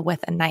Kaila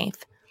with a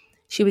knife.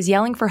 She was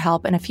yelling for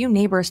help, and a few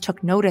neighbors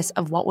took notice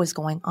of what was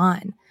going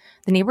on.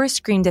 The neighbors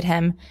screamed at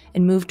him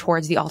and moved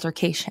towards the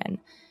altercation.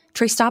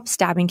 Trey stopped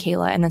stabbing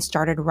Kaila and then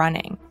started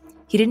running.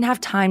 He didn't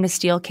have time to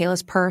steal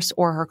Kayla's purse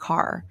or her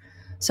car.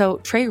 So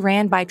Trey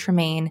ran by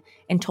Tremaine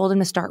and told him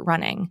to start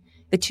running.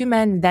 The two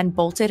men then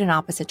bolted in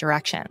opposite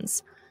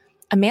directions.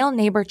 A male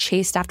neighbor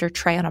chased after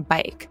Trey on a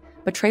bike,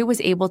 but Trey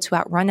was able to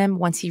outrun him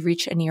once he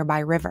reached a nearby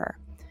river.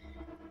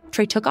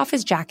 Trey took off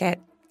his jacket,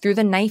 threw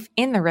the knife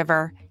in the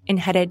river, and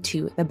headed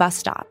to the bus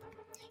stop.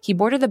 He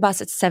boarded the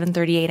bus at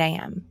 7:38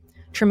 a.m.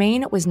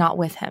 Tremaine was not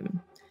with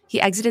him.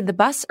 He exited the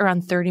bus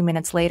around 30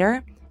 minutes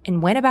later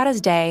and went about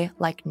his day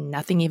like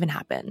nothing even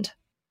happened.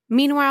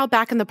 Meanwhile,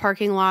 back in the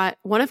parking lot,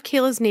 one of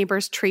Kayla's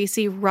neighbors,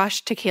 Tracy,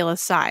 rushed to Kayla's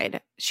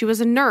side. She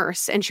was a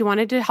nurse, and she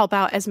wanted to help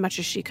out as much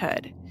as she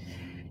could.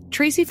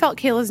 Tracy felt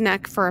Kayla's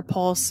neck for a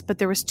pulse, but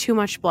there was too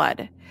much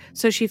blood,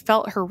 so she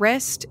felt her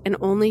wrist and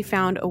only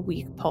found a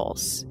weak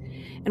pulse.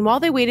 And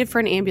while they waited for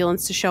an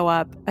ambulance to show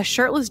up, a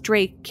shirtless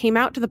Drake came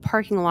out to the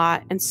parking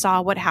lot and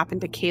saw what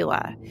happened to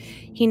Kaila.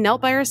 He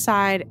knelt by her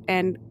side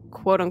and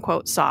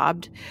quote-unquote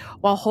sobbed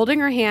while holding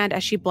her hand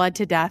as she bled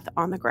to death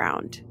on the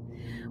ground.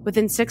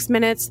 Within 6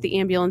 minutes, the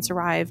ambulance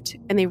arrived,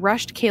 and they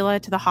rushed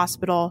Kaila to the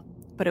hospital,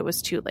 but it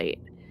was too late.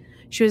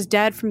 She was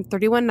dead from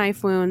 31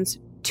 knife wounds,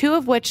 2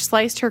 of which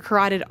sliced her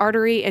carotid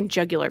artery and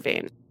jugular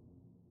vein.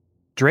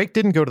 Drake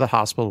didn't go to the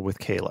hospital with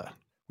Kaila,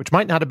 which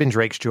might not have been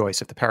Drake's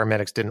choice. If the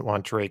paramedics didn't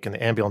want Drake in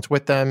the ambulance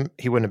with them,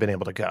 he wouldn't have been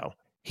able to go.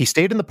 He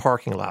stayed in the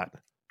parking lot,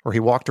 where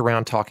he walked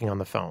around talking on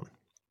the phone.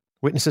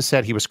 Witnesses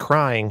said he was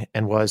crying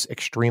and was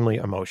extremely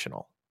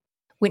emotional.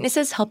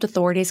 Witnesses helped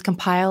authorities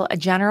compile a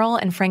general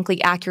and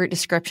frankly accurate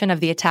description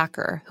of the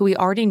attacker, who we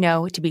already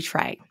know to be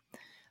Trey.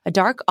 A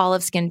dark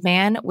olive-skinned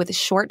man with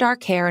short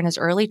dark hair in his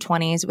early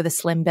 20s with a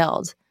slim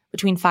build,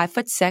 between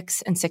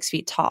 5'6" and 6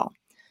 feet tall.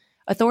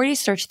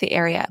 Authorities searched the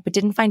area but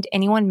didn't find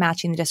anyone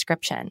matching the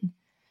description.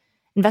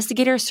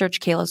 Investigators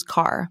searched Kayla's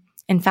car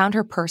and found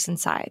her purse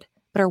inside,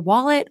 but her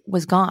wallet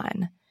was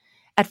gone.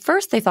 At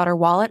first, they thought her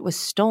wallet was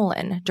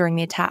stolen during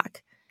the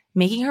attack,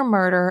 making her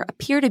murder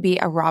appear to be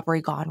a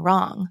robbery gone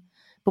wrong.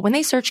 But when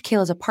they searched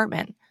Kayla's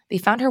apartment, they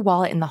found her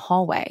wallet in the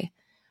hallway.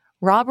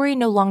 Robbery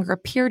no longer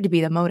appeared to be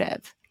the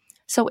motive.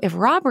 So if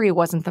robbery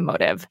wasn't the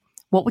motive,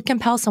 what would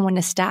compel someone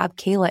to stab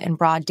Kaila in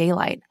broad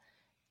daylight?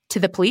 To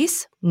the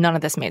police, none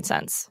of this made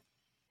sense.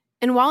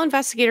 And while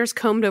investigators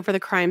combed over the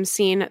crime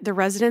scene, the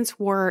residents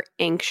were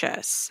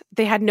anxious.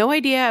 They had no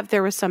idea if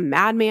there was some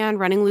madman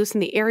running loose in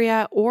the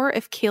area or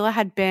if Kaila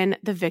had been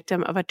the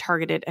victim of a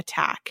targeted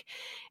attack.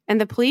 And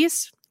the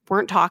police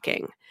weren't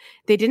talking.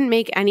 They didn't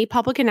make any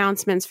public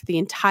announcements for the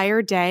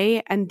entire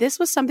day, and this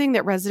was something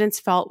that residents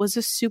felt was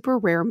a super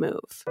rare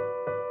move.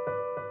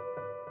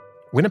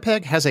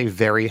 Winnipeg has a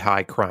very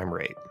high crime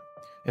rate.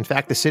 In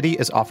fact, the city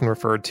is often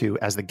referred to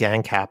as the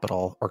gang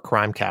capital or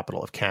crime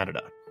capital of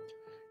Canada.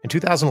 In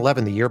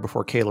 2011, the year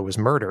before Kaila was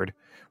murdered,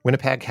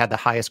 Winnipeg had the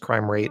highest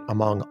crime rate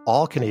among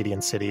all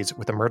Canadian cities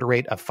with a murder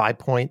rate of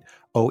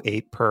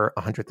 5.08 per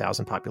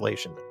 100,000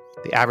 population.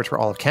 The average for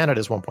all of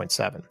Canada is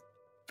 1.7.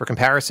 For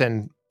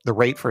comparison, The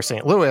rate for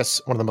St.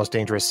 Louis, one of the most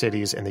dangerous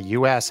cities in the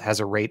U.S., has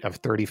a rate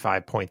of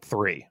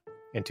 35.3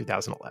 in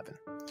 2011.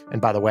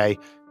 And by the way,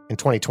 in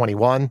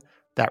 2021,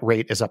 that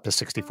rate is up to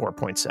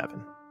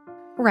 64.7.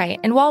 Right.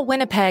 And while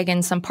Winnipeg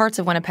and some parts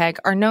of Winnipeg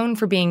are known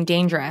for being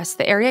dangerous,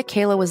 the area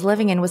Kaila was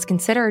living in was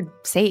considered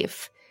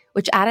safe,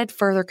 which added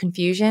further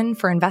confusion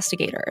for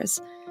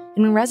investigators.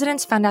 And when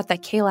residents found out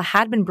that Kaila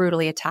had been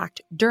brutally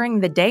attacked during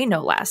the day,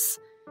 no less,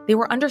 they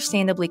were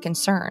understandably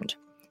concerned.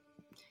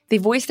 They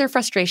voiced their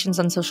frustrations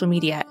on social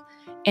media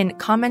and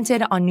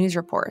commented on news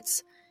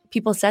reports.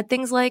 People said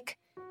things like,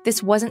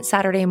 "This wasn't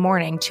Saturday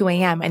morning, 2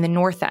 a.m. in the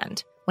North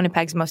End,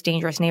 Winnipeg's most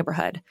dangerous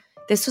neighborhood.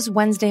 This was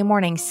Wednesday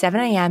morning, 7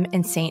 a.m.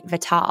 in St.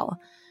 Vital.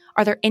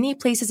 Are there any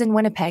places in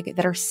Winnipeg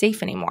that are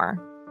safe anymore?"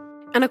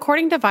 And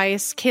according to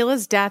Vice,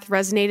 Kaila's death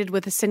resonated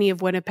with the city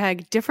of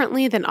Winnipeg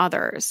differently than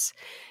others.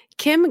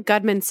 Kim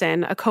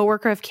Gudmundson, a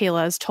coworker of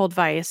Kaila's, told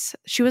Vice,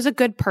 "She was a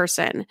good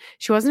person.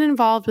 She wasn't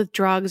involved with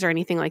drugs or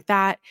anything like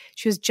that.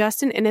 She was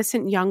just an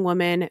innocent young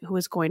woman who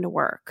was going to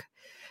work."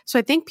 So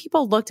I think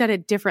people looked at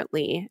it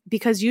differently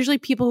because usually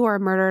people who are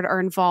murdered are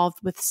involved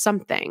with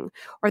something,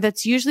 or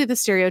that's usually the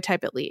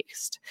stereotype at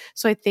least.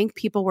 So I think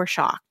people were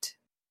shocked.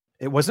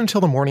 It wasn't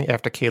until the morning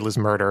after Kaila's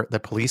murder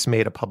that police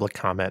made a public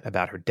comment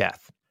about her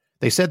death.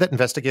 They said that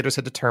investigators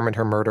had determined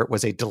her murder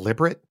was a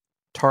deliberate,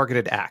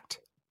 targeted act,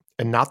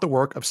 and not the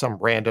work of some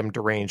random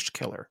deranged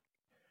killer.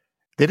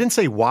 They didn't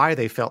say why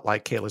they felt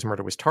like Kaila's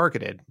murder was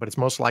targeted, but it's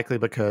most likely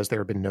because there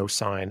had been no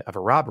sign of a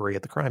robbery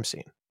at the crime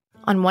scene.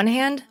 On one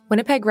hand,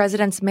 Winnipeg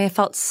residents may have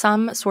felt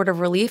some sort of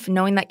relief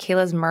knowing that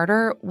Kaila's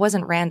murder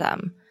wasn't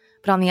random.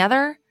 But on the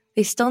other,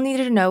 they still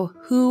needed to know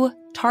who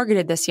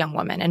targeted this young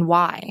woman and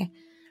why.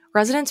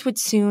 Residents would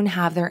soon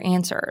have their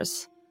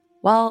answers.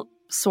 Well,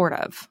 sort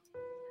of.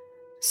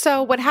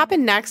 So what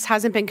happened next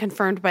hasn't been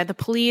confirmed by the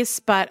police,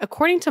 but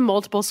according to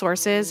multiple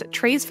sources,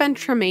 Trey's friend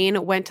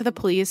Tremaine went to the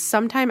police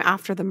sometime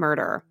after the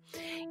murder.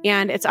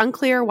 And it's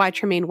unclear why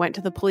Tremaine went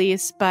to the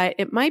police, but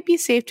it might be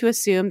safe to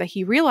assume that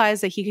he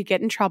realized that he could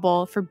get in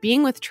trouble for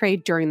being with Trey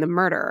during the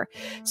murder.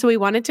 So he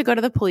wanted to go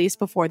to the police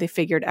before they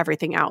figured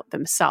everything out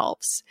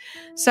themselves.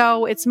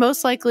 So it's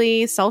most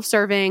likely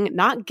self-serving,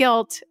 not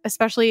guilt,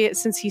 especially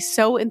since he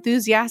so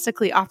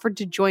enthusiastically offered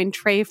to join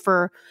Trey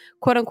for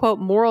quote-unquote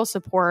moral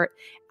support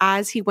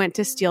as he went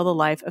to steal the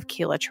life of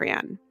Kaila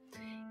Tran.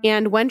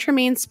 And when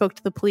Tremaine spoke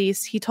to the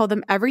police, he told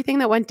them everything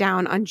that went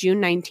down on June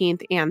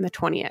 19th and the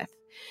 20th.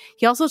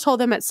 He also told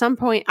them at some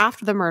point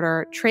after the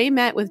murder, Trey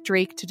met with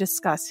Drake to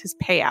discuss his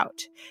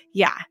payout.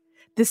 Yeah,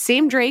 the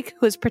same Drake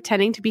who was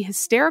pretending to be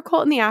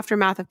hysterical in the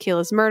aftermath of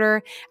Kaila's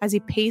murder as he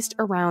paced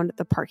around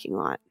the parking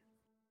lot.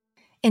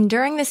 And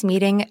during this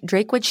meeting,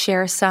 Drake would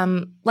share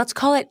some, let's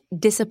call it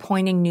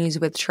disappointing news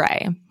with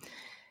Trey.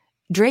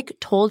 Drake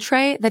told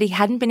Trey that he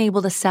hadn't been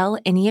able to sell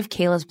any of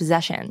Kaila's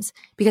possessions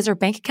because her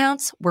bank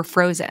accounts were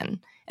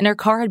frozen and her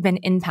car had been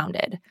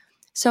impounded.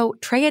 So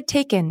Trey had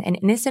taken an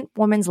innocent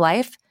woman's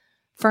life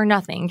for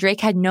nothing.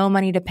 Drake had no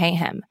money to pay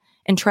him,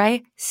 and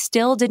Trey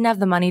still didn't have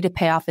the money to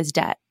pay off his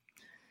debt.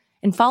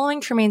 And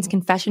following Tremaine's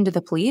confession to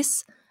the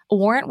police, a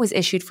warrant was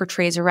issued for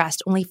Trey's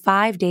arrest only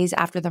 5 days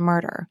after the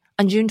murder,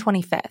 on June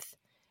 25th.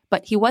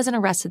 But he wasn't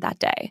arrested that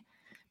day,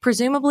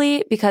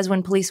 presumably because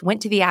when police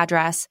went to the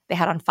address they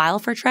had on file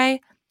for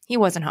Trey, he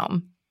wasn't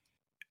home.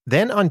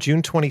 Then on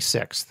June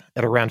 26th,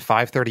 at around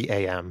 5:30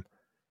 a.m.,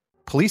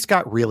 police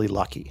got really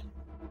lucky.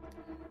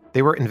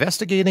 They were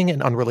investigating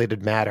an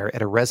unrelated matter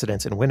at a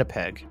residence in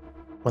Winnipeg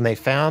when they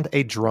found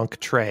a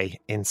drunk Trey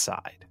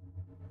inside.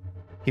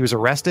 He was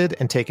arrested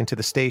and taken to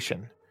the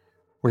station,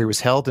 where he was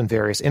held in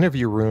various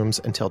interview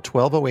rooms until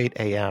 12:08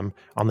 a.m.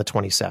 on the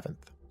 27th.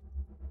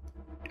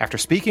 After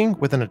speaking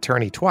with an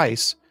attorney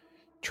twice,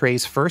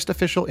 Trey's first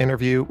official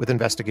interview with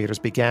investigators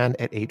began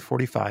at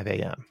 8:45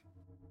 a.m.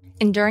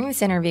 And during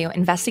this interview,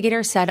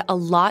 investigators said a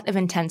lot of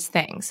intense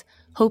things,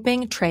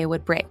 hoping Trey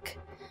would break.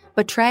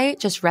 But Trey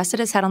just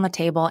rested his head on the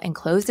table and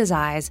closed his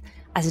eyes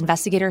as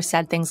investigators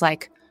said things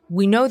like,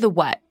 "We know the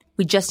what,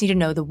 we just need to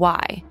know the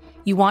why.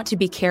 You want to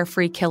be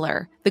carefree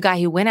killer, the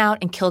guy who went out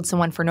and killed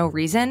someone for no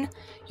reason?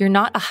 You're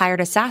not a hired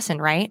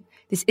assassin, right?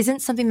 This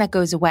isn't something that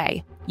goes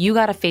away. You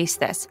gotta face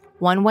this,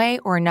 one way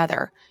or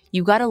another.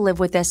 You gotta live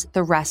with this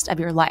the rest of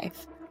your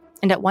life."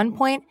 And at one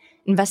point,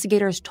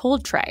 investigators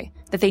told Trey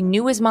that they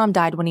knew his mom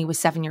died when he was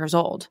 7 years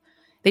old.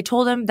 They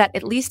told him that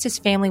at least his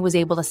family was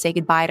able to say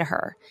goodbye to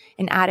her,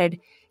 and added,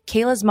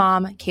 "Kaila's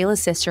mom,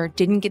 Kaila's sister,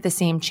 didn't get the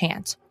same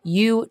chance.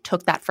 You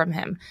took that from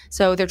him."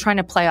 So they're trying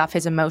to play off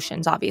his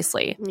emotions,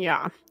 obviously.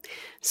 Yeah.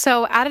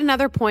 So at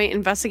another point,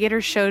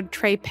 investigators showed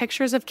Trey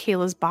pictures of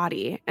Kaila's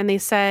body, and they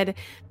said,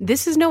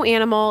 "This is no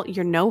animal,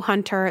 you're no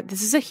hunter,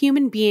 this is a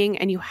human being,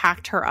 and you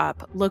hacked her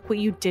up. Look what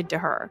you did to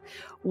her.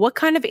 What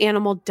kind of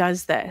animal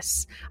does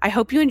this? I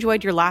hope you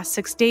enjoyed your last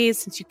 6 days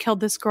since you killed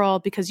this girl,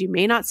 because you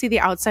may not see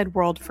the outside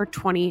world for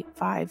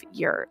 25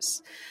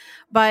 years.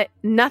 But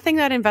nothing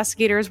that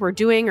investigators were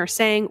doing or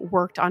saying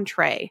worked on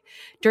Trey.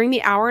 During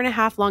the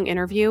hour-and-a-half-long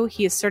interview,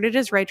 he asserted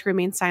his right to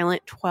remain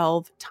silent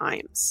 12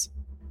 times.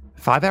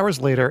 5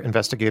 hours later,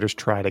 investigators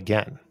tried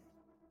again.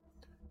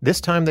 This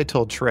time they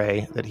told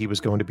Trey that he was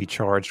going to be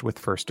charged with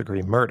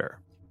first-degree murder.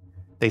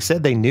 They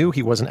said they knew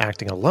he wasn't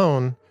acting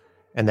alone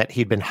and that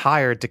he'd been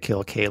hired to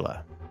kill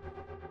Kaila.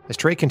 As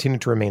Trey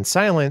continued to remain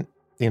silent,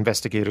 the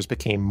investigators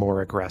became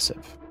more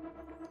aggressive.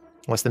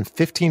 Less than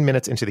 15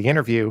 minutes into the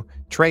interview,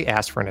 Trey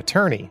asked for an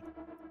attorney,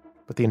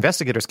 but the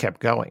investigators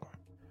kept going.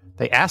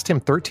 They asked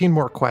him 13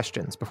 more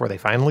questions before they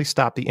finally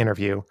stopped the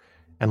interview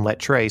and let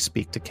Trey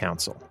speak to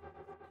counsel.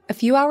 A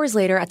few hours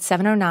later at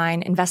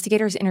 7:09,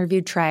 investigators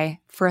interviewed Trey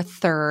for a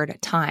third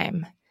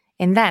time.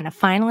 And then,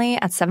 finally,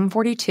 at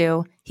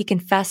 7:42, he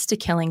confessed to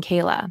killing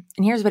Kaila.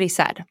 And here's what he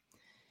said.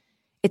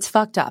 "It's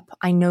fucked up.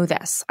 I know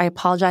this. I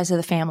apologize to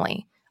the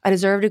family. I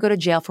deserve to go to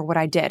jail for what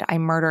I did. I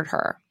murdered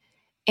her."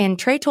 And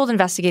Trey told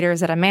investigators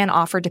that a man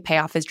offered to pay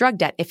off his drug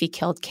debt if he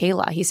killed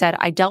Kaila. He said,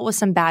 "I dealt with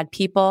some bad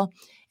people,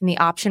 and the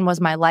option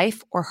was my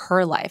life or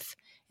her life.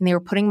 And they were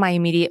putting my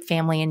immediate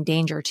family in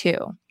danger, too."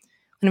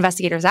 When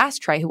investigators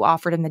asked Trey who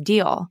offered him the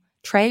deal,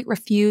 Trey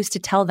refused to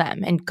tell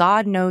them, and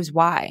God knows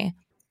why.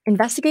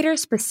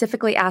 Investigators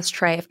specifically asked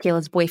Trey if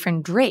Kaila's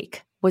boyfriend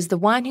Drake was the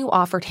one who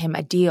offered him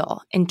a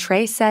deal, and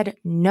Trey said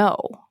no,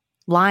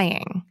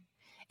 lying.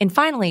 And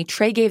finally,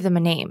 Trey gave them a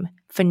name,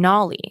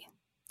 Finale.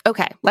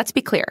 Okay, let's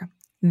be clear.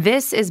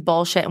 This is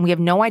bullshit, and we have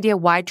no idea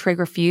why Trey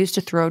refused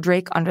to throw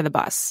Drake under the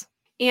bus.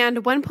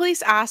 And when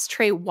police asked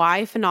Trey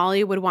why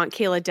Finale would want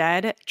Kaila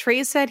dead,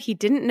 Trey said he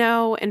didn't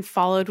know and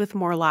followed with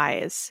more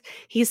lies.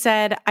 He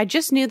said, "I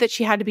just knew that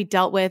she had to be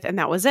dealt with, and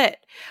that was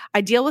it.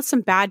 I deal with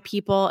some bad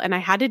people, and I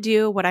had to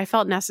do what I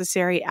felt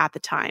necessary at the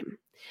time."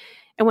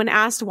 And when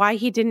asked why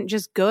he didn't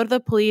just go to the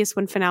police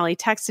when Finale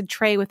texted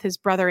Trey with his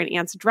brother and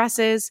aunt's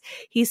addresses,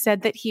 he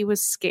said that he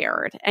was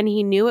scared, and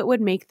he knew it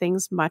would make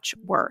things much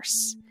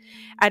worse.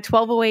 At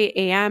 12:08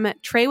 a.m.,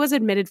 Trey was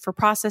admitted for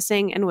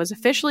processing and was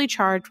officially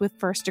charged with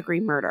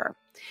first-degree murder.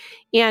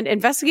 And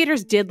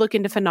investigators did look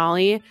into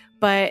Finale,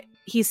 but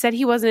he said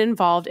he wasn't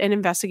involved, and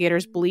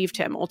investigators believed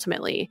him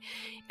ultimately.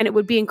 And it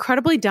would be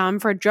incredibly dumb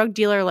for a drug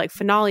dealer like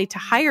Finale to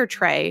hire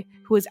Trey,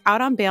 who was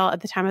out on bail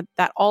at the time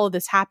that all of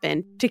this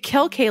happened, to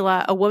kill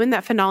Kaila, a woman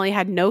that Finale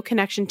had no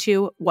connection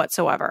to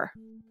whatsoever.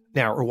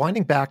 Now,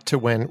 rewinding back to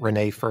when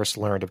Renee first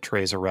learned of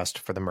Trey's arrest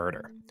for the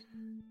murder,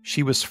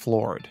 she was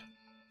floored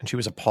and she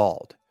was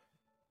appalled.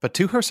 But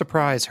to her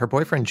surprise, her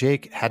boyfriend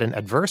Jake had an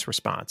adverse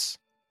response.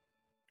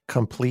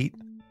 Complete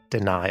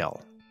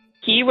denial.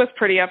 He was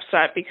pretty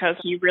upset because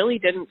he really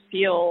didn't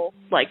feel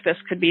like this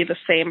could be the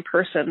same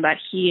person that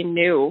he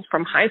knew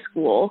from high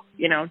school,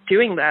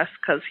 doing this,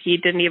 because he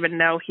didn't even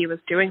know he was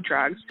doing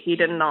drugs. He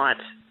did not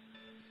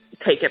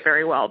take it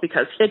very well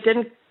because it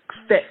didn't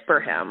fit for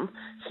him.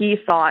 He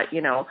thought,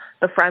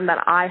 the friend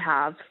that I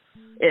have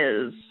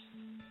is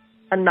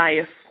a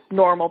nice,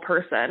 normal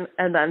person,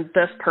 and then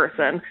this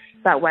person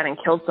that went and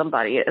killed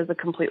somebody is a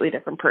completely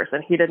different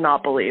person. He did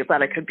not believe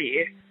that it could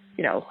be,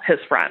 his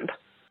friend.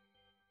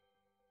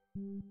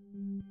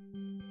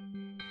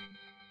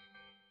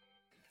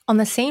 On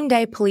the same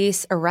day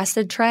police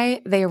arrested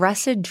Trey, they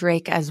arrested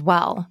Drake as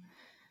well.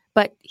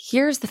 But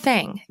here's the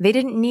thing. They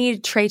didn't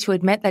need Trey to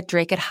admit that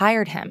Drake had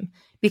hired him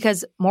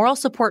because moral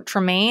support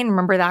Tremaine,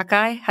 remember that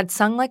guy, had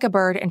sung like a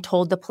bird and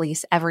told the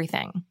police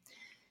everything.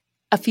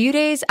 A few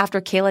days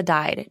after Kaila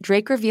died,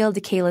 Drake revealed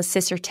to Kaila's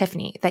sister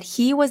Tiffany that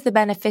he was the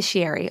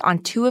beneficiary on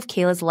 2 of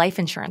Kaila's life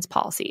insurance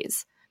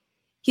policies.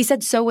 He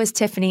said so was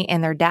Tiffany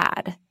and their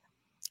dad.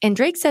 And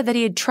Drake said that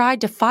he had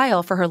tried to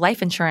file for her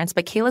life insurance,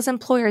 but Kaila's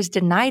employers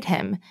denied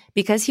him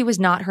because he was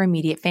not her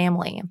immediate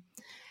family.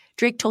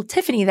 Drake told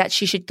Tiffany that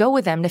she should go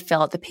with them to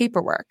fill out the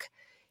paperwork.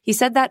 He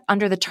said that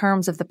under the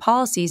terms of the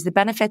policies, the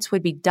benefits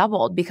would be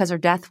doubled because her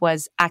death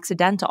was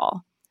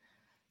accidental.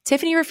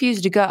 Tiffany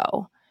refused to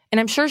go, and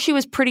I'm sure she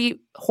was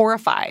pretty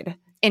horrified.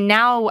 And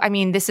now,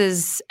 this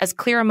is as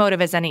clear a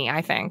motive as any,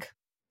 I think.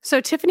 So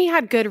Tiffany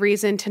had good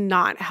reason to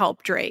not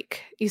help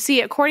Drake. You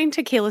see, according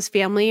to Kaila's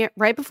family,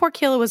 right before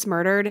Kaila was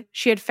murdered,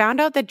 she had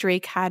found out that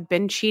Drake had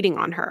been cheating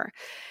on her.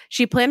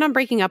 She planned on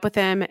breaking up with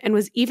him and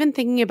was even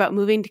thinking about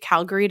moving to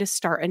Calgary to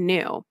start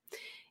anew.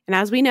 And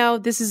as we know,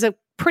 this is a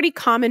pretty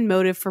common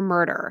motive for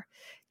murder.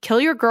 Kill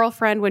your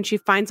girlfriend when she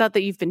finds out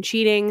that you've been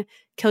cheating.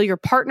 Kill your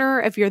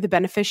partner if you're the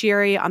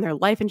beneficiary on their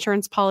life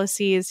insurance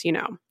policies,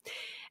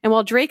 And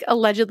while Drake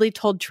allegedly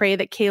told Trey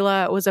that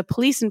Kaila was a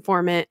police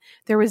informant,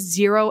 there was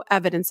zero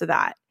evidence of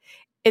that.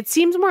 It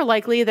seems more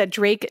likely that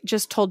Drake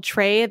just told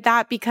Trey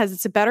that because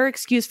it's a better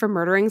excuse for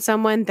murdering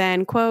someone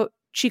than, quote,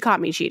 "she caught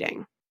me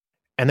cheating."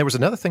 And there was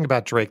another thing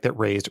about Drake that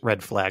raised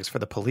red flags for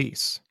the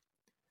police.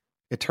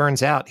 It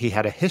turns out he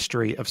had a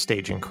history of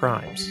staging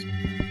crimes.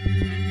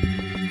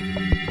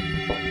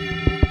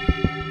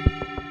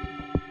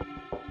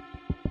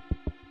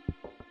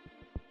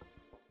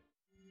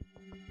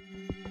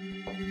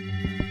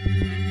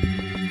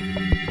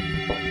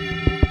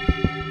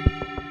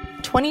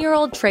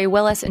 "20-year-old Trey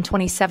Willis and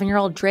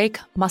 27-year-old Drake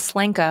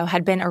Maslenko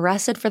had been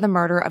arrested for the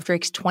murder of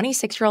Drake's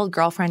 26-year-old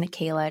girlfriend,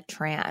 Kaila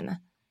Tran.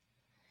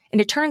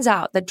 And it turns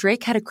out that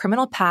Drake had a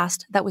criminal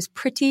past that was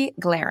pretty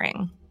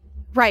glaring.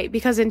 Right,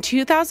 because in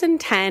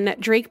 2010,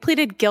 Drake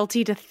pleaded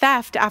guilty to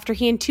theft after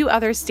he and 2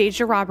 others staged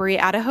a robbery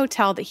at a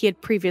hotel that he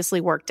had previously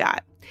worked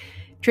at.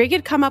 Drake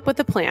had come up with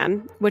a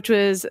plan, which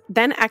was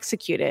then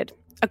executed.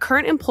 A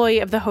current employee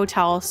of the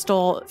hotel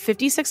stole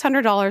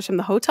 $5,600 from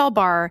the hotel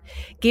bar,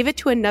 gave it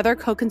to another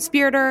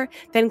co-conspirator,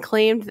 then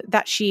claimed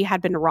that she had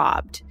been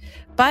robbed.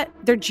 But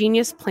their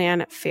genius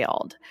plan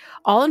failed.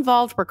 All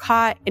involved were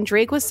caught, and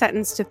Drake was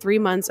sentenced to 3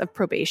 months of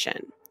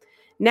probation.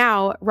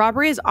 Now,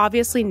 robbery is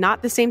obviously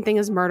not the same thing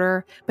as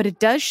murder, but it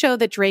does show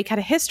that Drake had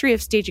a history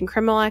of staging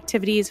criminal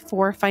activities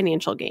for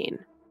financial gain.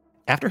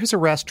 After his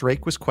arrest,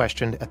 Drake was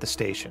questioned at the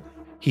station.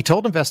 He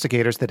told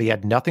investigators that he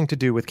had nothing to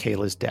do with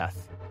Kaila's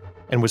death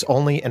and was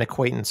only an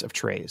acquaintance of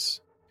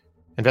Trey's.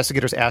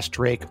 Investigators asked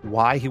Drake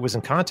why he was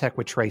in contact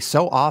with Trey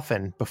so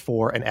often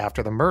before and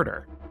after the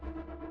murder.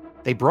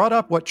 They brought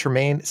up what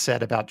Tremaine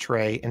said about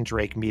Trey and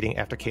Drake meeting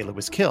after Kaila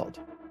was killed.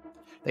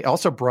 They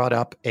also brought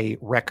up a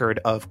record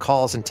of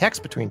calls and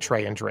texts between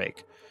Trey and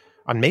Drake.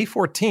 On May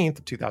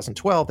 14th,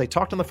 2012, they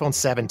talked on the phone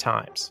 7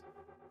 times.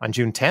 On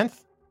June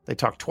 10th, they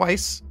talked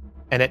twice.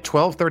 And at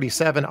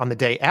 12:37 on the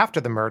day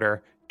after the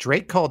murder,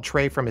 Drake called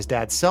Trey from his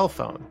dad's cell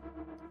phone.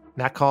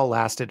 That call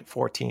lasted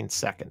 14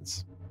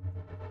 seconds.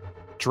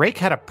 Drake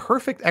had a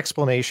perfect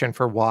explanation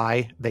for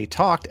why they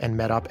talked and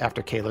met up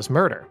after Kaila's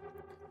murder.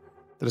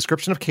 The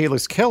description of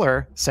Kaila's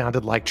killer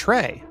sounded like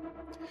Trey,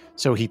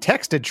 so he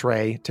texted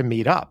Trey to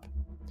meet up.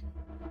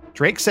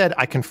 Drake said,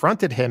 "I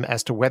confronted him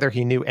as to whether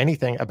he knew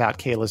anything about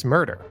Kaila's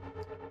murder.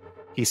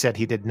 He said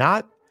he did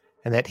not,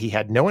 and that he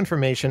had no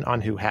information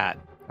on who had.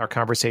 Our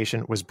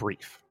conversation was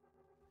brief."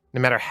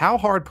 No matter how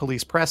hard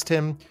police pressed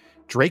him,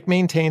 Drake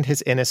maintained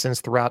his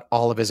innocence throughout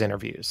all of his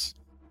interviews.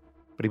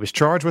 But he was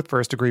charged with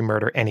first-degree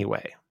murder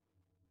anyway.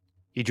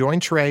 He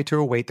joined Trey to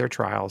await their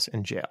trials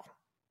in jail.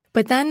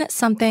 But then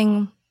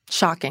something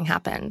shocking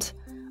happened.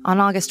 On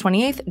August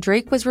 28th,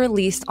 Drake was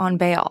released on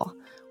bail,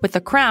 with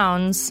the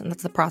Crown's, and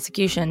that's the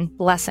prosecution,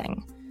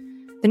 blessing.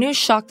 The news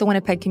shocked the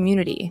Winnipeg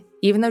community.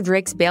 Even though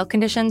Drake's bail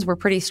conditions were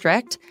pretty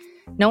strict,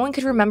 no one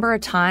could remember a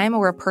time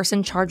where a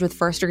person charged with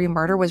first-degree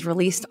murder was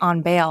released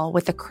on bail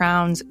with the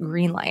Crown's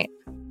green light.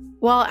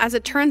 Well, as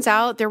it turns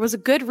out, there was a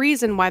good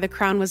reason why the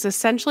Crown was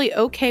essentially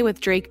okay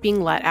with Drake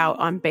being let out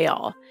on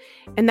bail.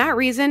 And that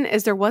reason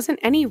is there wasn't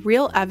any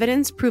real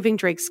evidence proving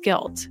Drake's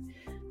guilt.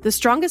 The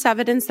strongest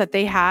evidence that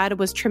they had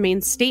was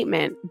Tremaine's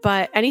statement,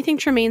 but anything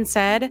Tremaine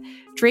said,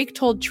 Drake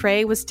told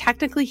Trey was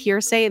technically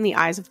hearsay in the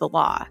eyes of the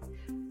law.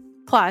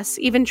 Plus,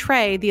 even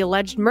Trey, the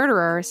alleged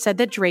murderer, said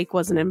that Drake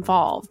wasn't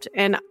involved.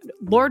 And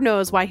Lord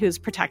knows why he was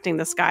protecting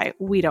this guy.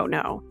 We don't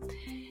know.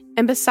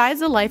 And besides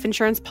the life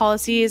insurance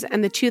policies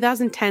and the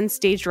 2010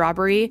 staged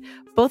robbery,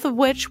 both of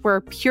which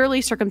were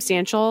purely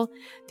circumstantial,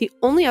 the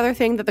only other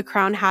thing that the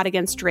Crown had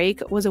against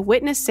Drake was a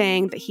witness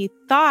saying that he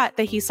thought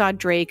that he saw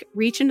Drake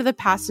reach into the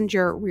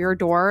passenger rear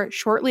door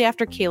shortly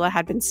after Kaila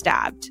had been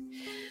stabbed.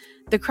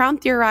 The Crown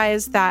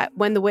theorized that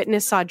when the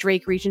witness saw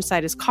Drake reach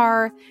inside his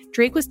car,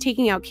 Drake was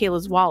taking out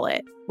Kaila's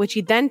wallet, which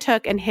he then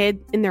took and hid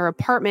in their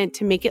apartment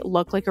to make it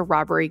look like a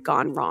robbery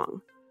gone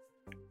wrong.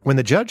 When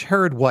the judge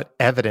heard what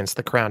evidence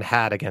the Crown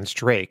had against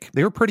Drake,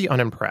 they were pretty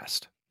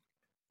unimpressed.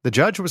 The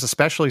judge was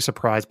especially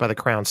surprised by the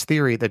Crown's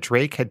theory that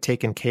Drake had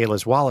taken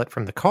Kaila's wallet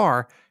from the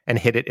car and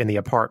hid it in the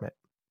apartment.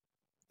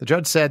 The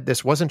judge said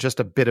this wasn't just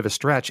a bit of a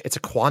stretch, it's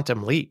a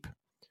quantum leap.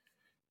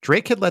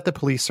 Drake had let the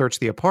police search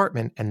the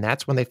apartment, and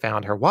that's when they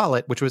found her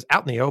wallet, which was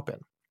out in the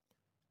open.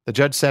 The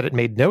judge said it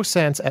made no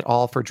sense at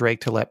all for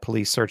Drake to let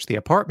police search the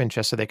apartment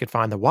just so they could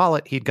find the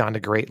wallet he'd gone to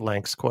great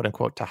lengths, quote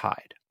unquote, to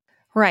hide.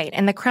 Right,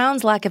 and the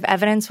Crown's lack of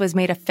evidence was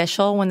made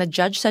official when the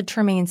judge said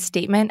Tremaine's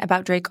statement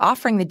about Drake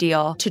offering the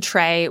deal to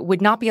Trey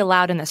would not be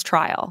allowed in this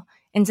trial.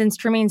 And since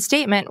Tremaine's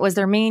statement was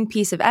their main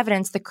piece of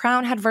evidence, the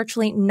Crown had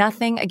virtually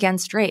nothing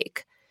against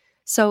Drake.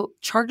 So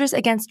charges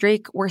against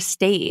Drake were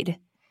stayed,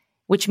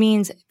 which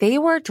means they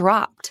were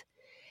dropped.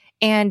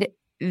 And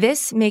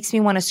this makes me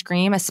want to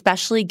scream,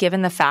 especially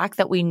given the fact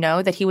that we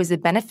know that he was the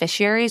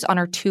beneficiaries on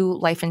our 2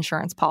 life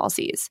insurance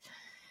policies.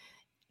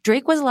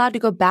 Drake was allowed to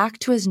go back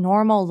to his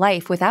normal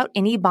life without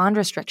any bond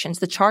restrictions.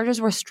 The charges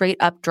were straight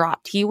up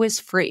dropped. He was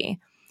free.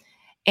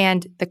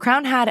 And the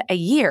Crown had a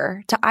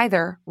year to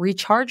either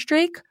recharge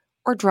Drake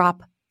or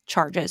drop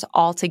charges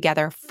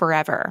altogether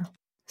forever.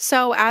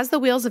 So as the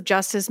wheels of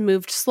justice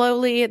moved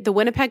slowly, the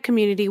Winnipeg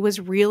community was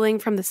reeling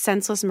from the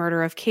senseless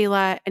murder of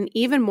Kaila, and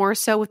even more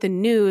so with the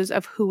news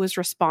of who was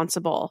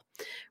responsible.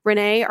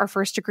 Renee, our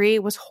first degree,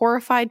 was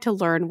horrified to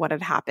learn what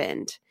had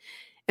happened.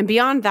 And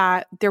beyond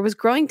that, there was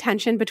growing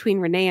tension between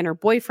Renee and her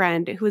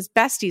boyfriend, who was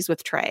besties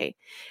with Trey.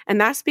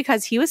 And that's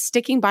because he was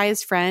sticking by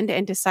his friend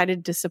and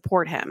decided to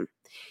support him.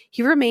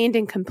 He remained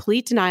in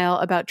complete denial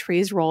about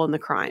Trey's role in the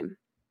crime.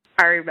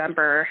 I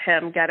remember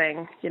him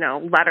getting,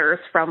 letters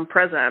from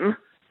prison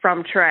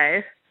from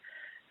Trey.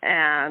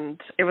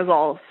 And it was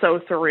all so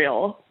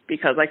surreal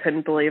because I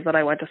couldn't believe that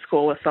I went to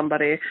school with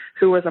somebody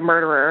who was a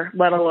murderer,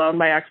 let alone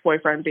my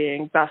ex-boyfriend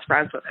being best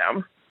friends with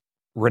him.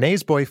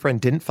 Renee's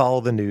boyfriend didn't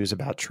follow the news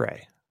about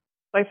Trey.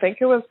 I think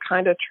it was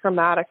kind of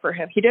traumatic for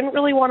him. He didn't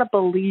really want to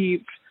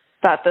believe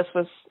that this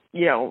was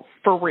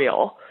for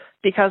real,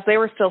 because they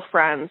were still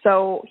friends.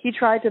 So he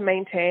tried to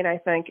maintain, I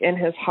think, in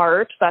his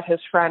heart that his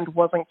friend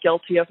wasn't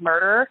guilty of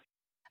murder.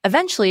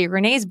 Eventually,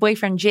 Renee's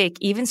boyfriend Jake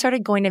even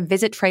started going to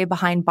visit Trey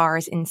behind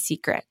bars in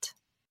secret.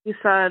 He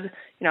said,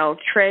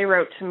 Trey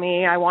wrote to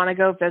me, I want to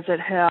go visit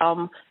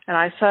him. And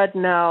I said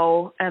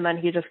no. And then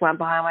he just went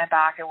behind my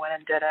back and went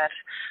and did it.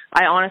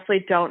 I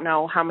honestly don't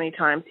know how many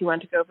times he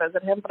went to go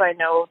visit him, but I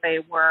know they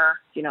were,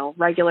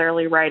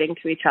 regularly writing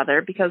to each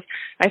other, because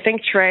I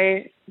think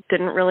Trey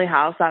didn't really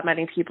have that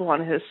many people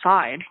on his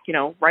side,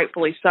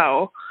 rightfully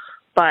so.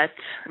 But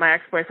my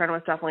ex-boyfriend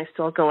was definitely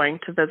still going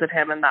to visit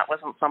him, and that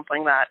wasn't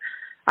something that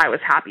I was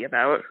happy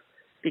about,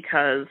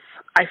 because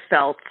I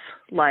felt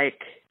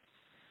like,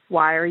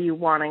 why are you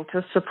wanting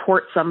to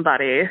support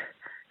somebody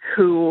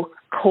who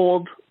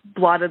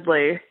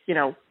cold-bloodedly,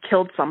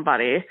 killed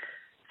somebody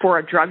for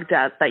a drug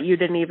debt that you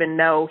didn't even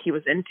know he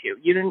was into?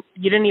 You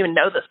didn't even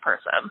know this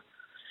person.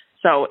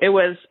 So it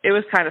was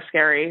kind of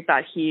scary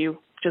that he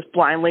just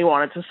blindly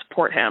wanted to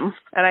support him.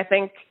 And I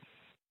think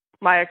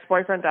my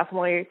ex-boyfriend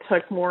definitely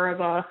took more of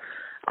a,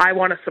 I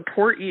want to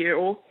support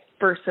you,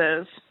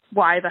 versus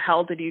why the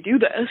hell did you do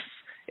this?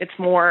 It's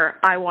more,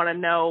 I want to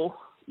know,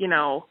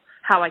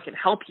 how I can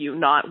help you,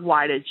 not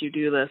why did you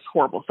do this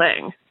horrible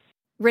thing.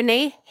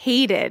 Renee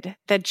hated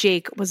that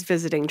Jake was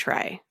visiting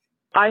Trey.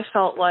 I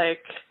felt like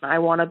I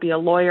want to be a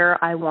lawyer.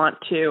 I want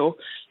to,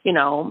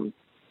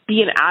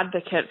 be an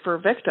advocate for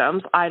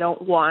victims. I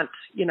don't want,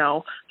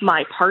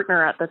 my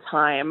partner at the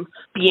time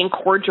being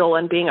cordial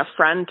and being a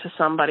friend to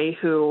somebody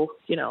who,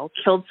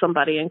 killed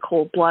somebody in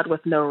cold blood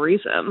with no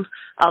reason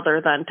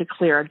other than to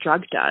clear a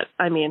drug debt.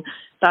 I mean,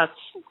 that's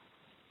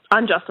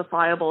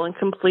unjustifiable and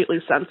completely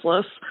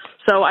senseless.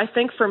 So I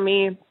think for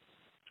me,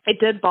 it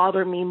did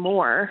bother me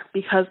more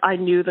because I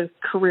knew the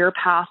career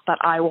path that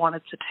I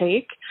wanted to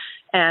take,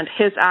 and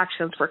his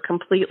actions were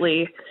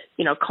completely,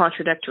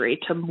 contradictory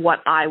to what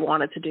I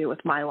wanted to do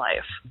with my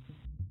life.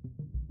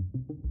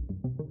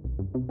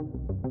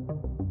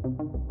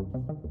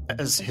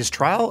 As his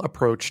trial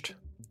approached,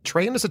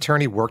 Trey and his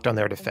attorney worked on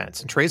their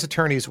defense, and Trey's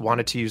attorneys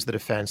wanted to use the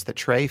defense that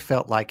Trey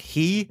felt like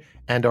he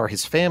and or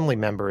his family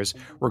members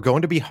were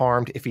going to be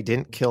harmed if he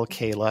didn't kill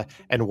Kaila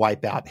and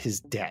wipe out his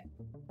debt.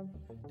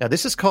 Now,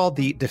 this is called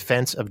the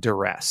defense of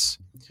duress,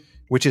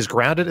 which is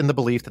grounded in the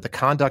belief that the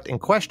conduct in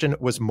question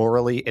was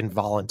morally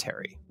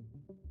involuntary.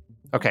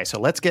 Okay, so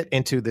let's get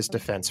into this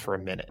defense for a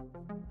minute.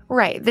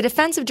 Right. The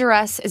defense of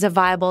duress is a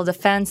viable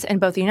defense in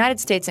both the United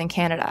States and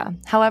Canada.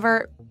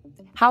 However,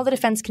 how the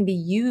defense can be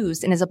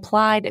used and is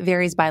applied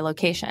varies by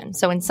location.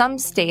 So in some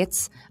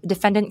states, a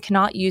defendant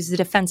cannot use the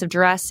defense of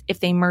duress if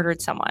they murdered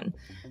someone.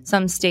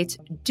 Some states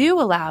do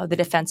allow the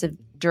defense of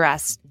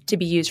duress to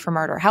be used for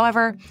murder.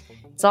 However,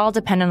 it's all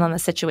dependent on the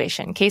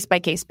situation,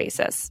 case-by-case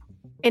basis.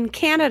 In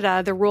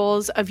Canada, the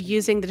rules of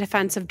using the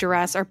defense of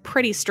duress are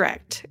pretty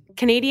strict.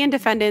 Canadian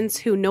defendants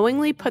who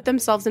knowingly put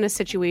themselves in a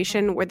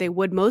situation where they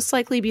would most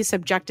likely be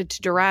subjected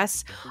to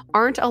duress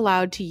aren't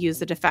allowed to use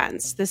the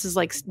defense. This is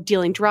like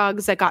dealing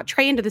drugs that got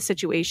Trey into the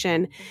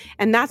situation,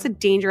 and that's a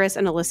dangerous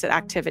and illicit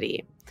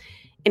activity.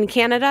 In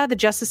Canada, the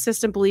justice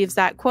system believes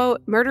that,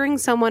 quote, murdering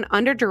someone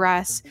under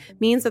duress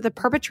means that the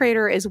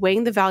perpetrator is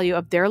weighing the value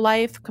of their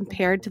life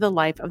compared to the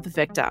life of the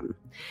victim.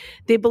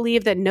 They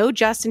believe that no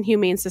just and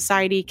humane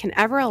society can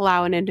ever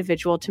allow an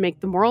individual to make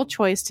the moral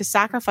choice to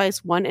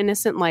sacrifice one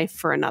innocent life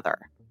for another.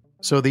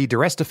 So the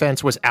duress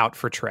defense was out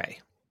for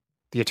Trey.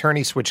 The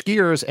attorney switched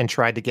gears and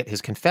tried to get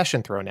his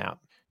confession thrown out.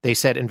 They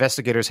said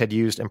investigators had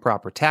used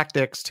improper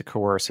tactics to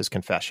coerce his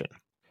confession.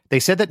 They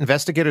said that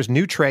investigators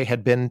knew Trey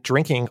had been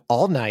drinking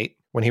all night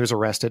when he was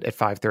arrested at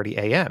 5:30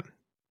 a.m.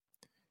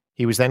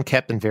 He was then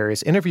kept in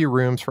various interview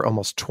rooms for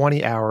almost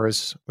 20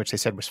 hours, which they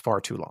said was far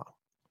too long.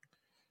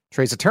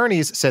 Trey's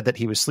attorneys said that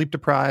he was sleep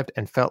deprived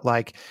and felt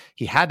like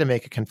he had to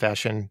make a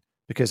confession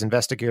because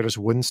investigators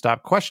wouldn't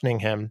stop questioning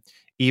him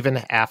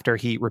even after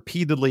he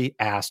repeatedly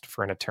asked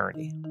for an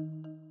attorney.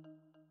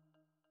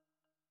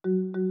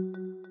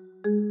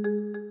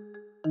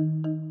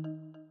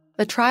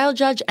 The trial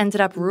judge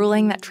ended up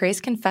ruling that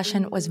Trey's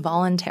confession was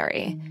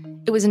voluntary.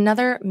 It was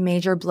another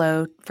major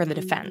blow for the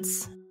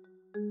defense.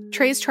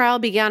 Trey's trial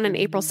began on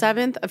April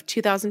 7th of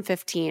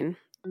 2015.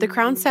 The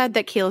Crown said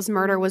that Kaila's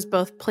murder was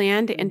both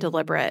planned and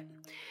deliberate.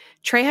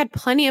 Trey had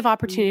plenty of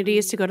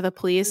opportunities to go to the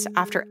police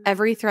after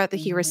every threat that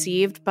he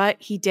received, but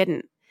he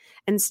didn't.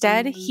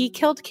 Instead, he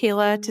killed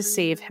Kaila to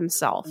save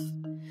himself.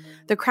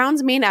 The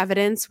Crown's main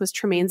evidence was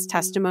Tremaine's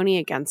testimony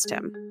against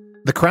him.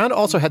 The Crown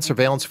also had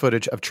surveillance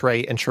footage of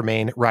Trey and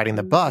Tremaine riding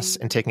the bus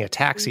and taking a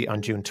taxi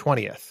on June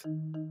 20th.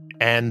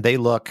 And they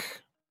look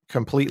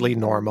completely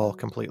normal,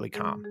 completely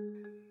calm.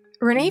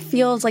 Renee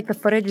feels like the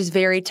footage is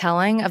very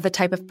telling of the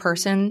type of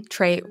person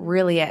Trey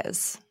really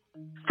is.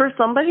 For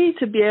somebody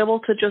to be able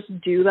to just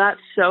do that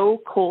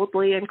so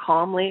coldly and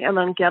calmly and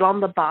then get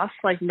on the bus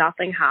like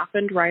nothing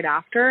happened right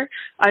after,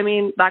 I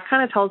mean, that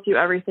kind of tells you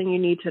everything you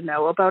need to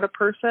know about a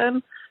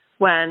person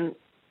when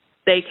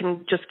they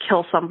can just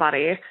kill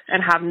somebody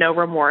and have no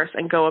remorse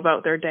and go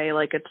about their day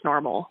like it's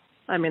normal.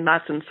 I mean,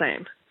 that's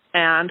insane.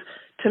 And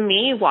to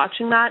me,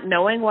 watching that,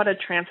 knowing what had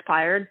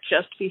transpired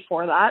just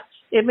before that,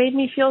 it made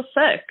me feel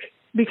sick.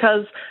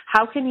 Because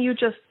how can you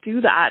just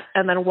do that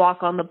and then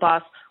walk on the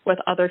bus with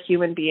other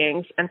human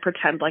beings and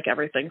pretend like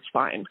everything's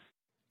fine?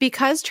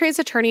 Because Trey's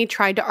attorney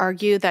tried to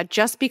argue that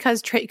just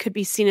because Trey could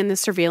be seen in the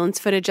surveillance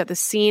footage at the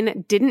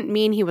scene didn't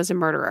mean he was a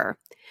murderer.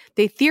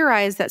 They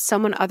theorized that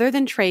someone other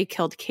than Trey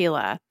killed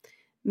Kaila.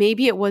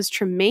 Maybe it was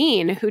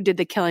Tremaine who did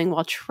the killing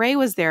while Trey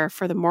was there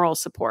for the moral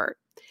support.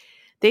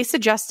 They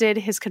suggested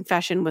his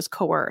confession was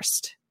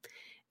coerced.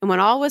 And when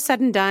all was said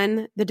and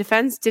done, the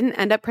defense didn't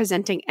end up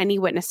presenting any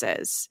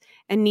witnesses,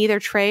 and neither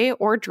Trey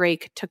or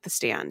Drake took the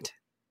stand.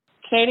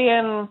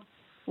 Canadian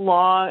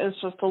law is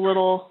just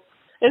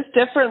it's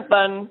different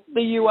than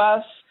the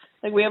U.S.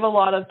 Like, we have a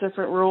lot of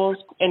different rules.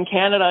 In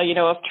Canada,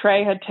 if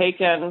Trey had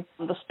taken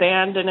the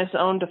stand in his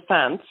own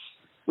defense,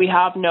 we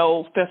have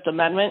no Fifth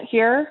Amendment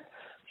here.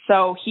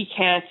 So he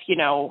can't,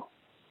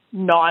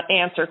 not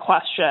answer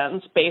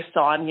questions based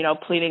on,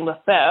 pleading the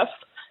fifth.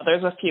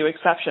 There's a few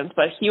exceptions,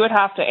 but he would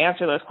have to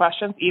answer those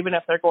questions even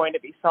if they're going to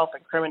be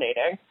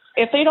self-incriminating.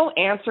 If they don't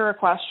answer a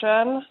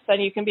question, then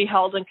you can be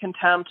held in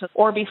contempt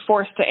or be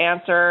forced to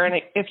answer. And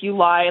if you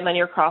lie and then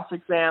you're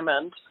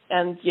cross-examined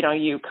and,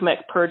 you commit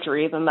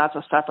perjury, then that's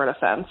a separate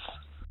offense.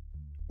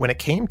 When it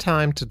came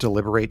time to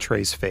deliberate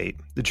Trey's fate,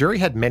 the jury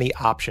had many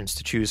options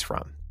to choose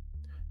from.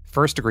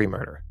 First-degree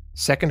murder,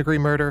 second-degree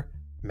murder,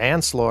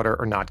 manslaughter,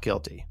 or not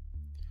guilty.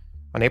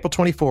 On April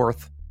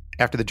 24th,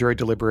 after the jury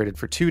deliberated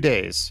for 2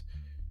 days,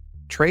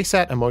 Trey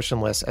sat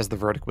emotionless as the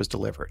verdict was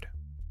delivered.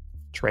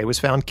 Trey was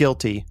found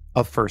guilty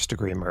of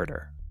first-degree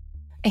murder.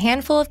 A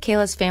handful of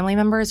Kaila's family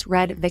members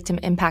read victim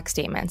impact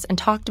statements and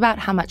talked about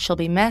how much she'll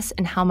be missed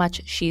and how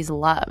much she's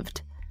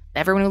loved.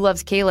 Everyone who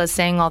loves Kaila is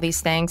saying all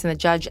these things, and the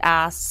judge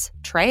asks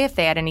Trey if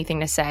they had anything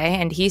to say,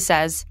 and he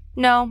says,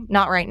 no,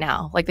 not right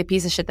now, like the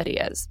piece of shit that he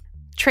is.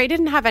 Trey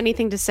didn't have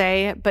anything to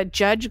say, but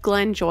Judge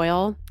Glenn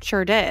Joyal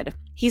sure did.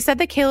 He said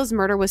that Kaila's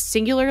murder was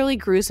singularly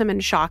gruesome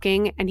and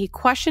shocking, and he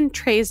questioned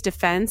Trey's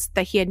defense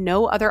that he had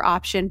no other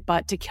option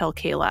but to kill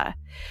Kaila.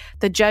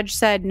 The judge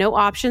said, no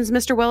options,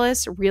 Mr.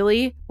 Willis?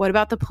 Really? What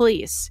about the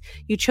police?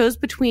 You chose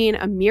between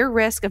a mere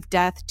risk of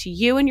death to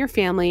you and your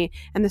family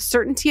and the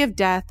certainty of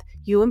death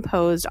you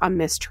imposed on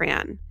Miss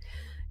Tran.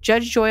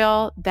 Judge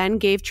Joyal then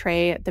gave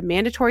Trey the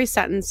mandatory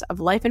sentence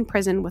of life in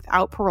prison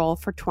without parole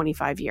for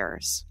 25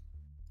 years.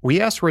 We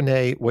asked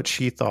Renee what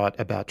she thought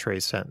about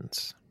Trey's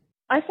sentence.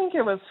 I think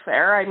it was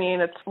fair. I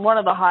mean, it's one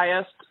of the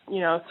highest,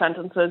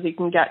 sentences you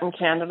can get in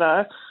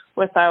Canada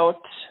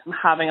without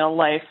having a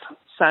life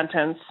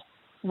sentence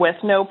with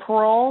no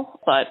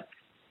parole. But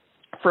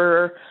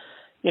for,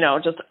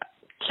 just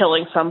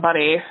killing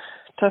somebody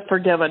to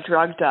forgive a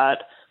drug debt,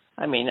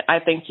 I mean, I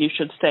think you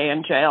should stay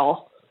in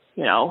jail,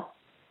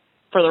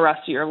 for the rest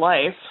of your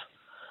life,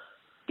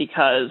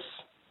 because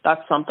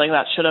that's something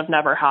that should have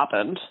never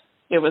happened.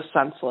 It was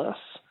senseless.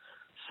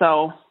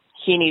 So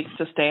he needs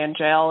to stay in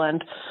jail,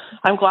 and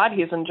I'm glad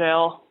he's in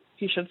jail.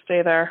 He should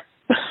stay there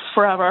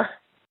forever.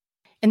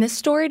 And this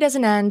story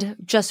doesn't end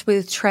just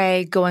with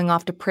Trey going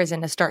off to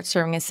prison to start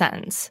serving his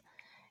sentence.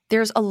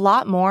 There's a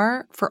lot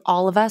more for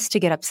all of us to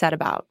get upset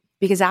about,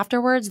 because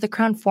afterwards, the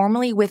Crown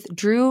formally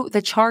withdrew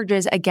the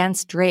charges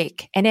against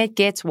Drake, and it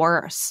gets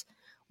worse.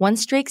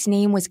 Once Drake's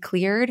name was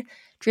cleared,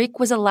 Drake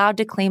was allowed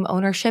to claim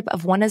ownership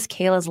of one of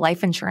Kaila's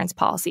life insurance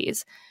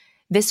policies.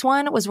 This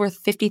one was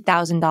worth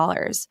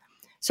 $50,000.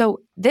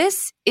 So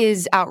this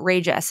is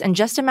outrageous, and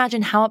just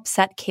imagine how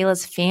upset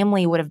Kaila's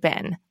family would have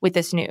been with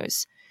this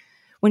news.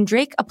 When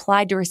Drake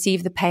applied to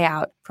receive the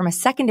payout from a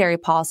secondary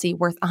policy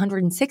worth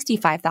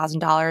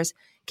 $165,000,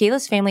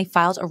 Kaila's family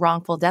filed a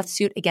wrongful death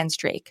suit against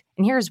Drake,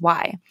 and here's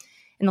why.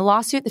 In the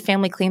lawsuit, the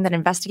family claimed that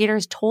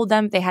investigators told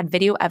them they had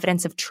video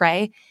evidence of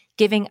Trey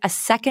giving a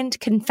second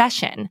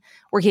confession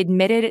where he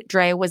admitted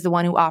Trey was the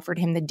one who offered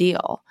him the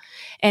deal.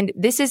 And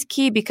this is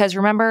key because,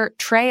 remember,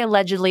 Trey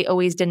allegedly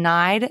always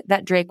denied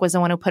that Drake was the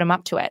one who put him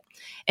up to it.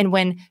 And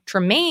when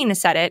Tremaine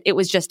said it, it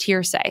was just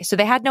hearsay. So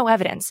they had no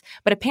evidence.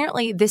 But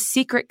apparently this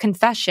secret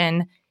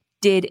confession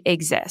did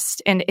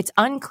exist. And it's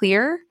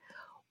unclear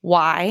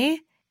why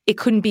it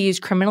couldn't be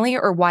used criminally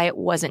or why it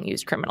wasn't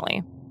used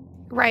criminally.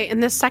 Right,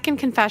 and this second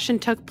confession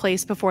took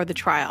place before the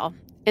trial.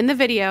 In the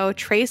video,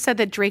 Trey said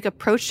that Drake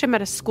approached him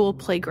at a school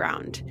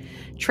playground.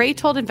 Trey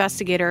told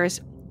investigators,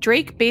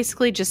 Drake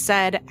basically just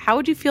said, "How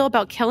would you feel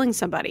about killing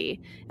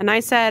somebody?" And I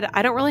said,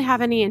 "I don't really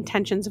have any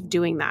intentions of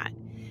doing that."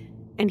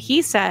 And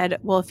he said,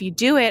 "Well, if you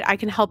do it, I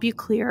can help you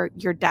clear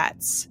your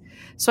debts."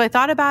 So I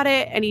thought about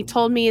it, and he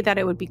told me that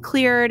it would be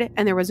cleared,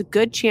 and there was a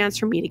good chance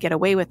for me to get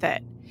away with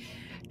it.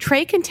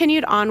 Trey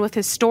continued on with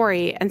his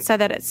story and said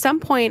that at some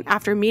point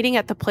after meeting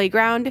at the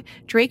playground,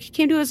 Drake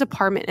came to his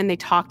apartment and they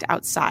talked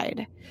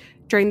outside.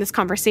 During this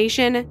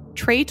conversation,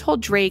 Trey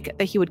told Drake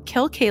that he would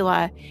kill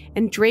Kaila,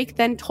 and Drake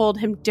then told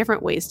him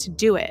different ways to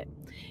do it.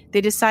 They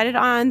decided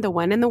on the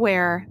when and the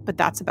where, but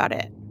that's about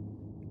it.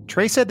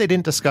 Trey said they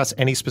didn't discuss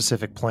any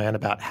specific plan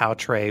about how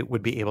Trey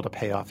would be able to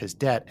pay off his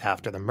debt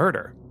after the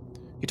murder.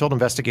 He told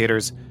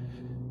investigators,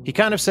 he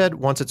kind of said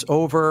once it's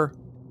over,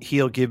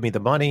 he'll give me the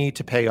money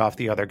to pay off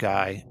the other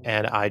guy,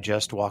 and I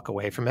just walk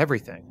away from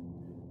everything.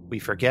 We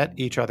forget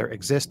each other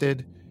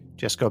existed,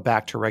 just go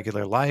back to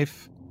regular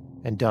life,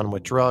 and done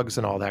with drugs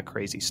and all that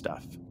crazy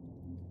stuff.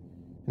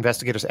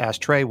 Investigators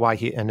asked Trey why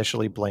he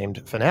initially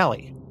blamed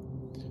Finale.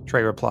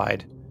 Trey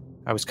replied,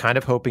 I was kind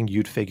of hoping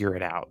you'd figure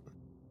it out.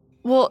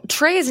 Well,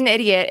 Trey is an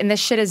idiot, and this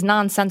shit is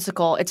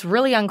nonsensical. It's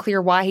really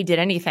unclear why he did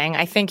anything.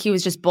 I think he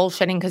was just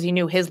bullshitting because he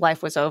knew his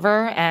life was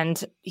over,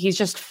 and he's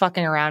just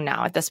fucking around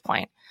now at this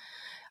point.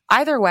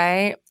 Either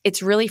way,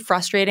 it's really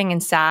frustrating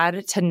and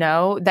sad to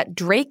know that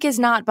Drake is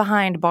not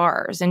behind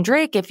bars. And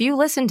Drake, if you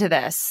listen to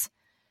this,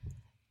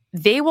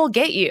 they will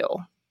get you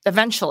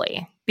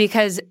eventually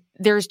because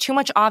there's too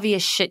much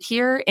obvious shit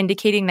here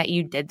indicating that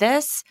you did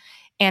this.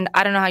 And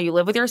I don't know how you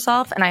live with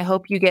yourself, and I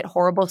hope you get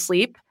horrible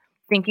sleep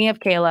thinking of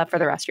Kaila for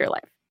the rest of your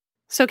life.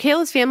 So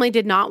Kayla's family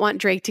did not want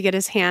Drake to get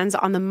his hands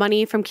on the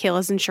money from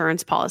Kayla's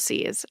insurance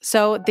policies,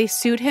 so they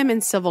sued him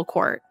in civil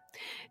court.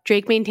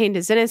 Drake maintained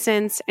his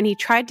innocence, and he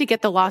tried to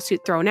get the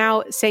lawsuit thrown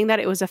out, saying that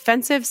it was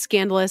offensive,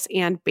 scandalous,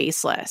 and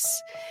baseless.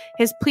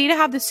 His plea to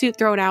have the suit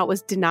thrown out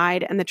was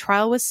denied, and the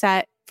trial was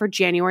set for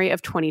January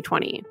of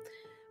 2020.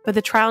 But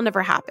the trial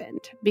never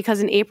happened, because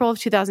in April of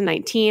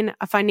 2019,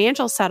 a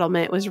financial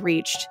settlement was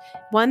reached,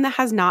 one that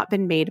has not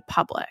been made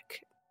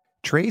public.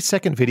 Trey's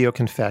second video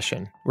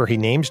confession, where he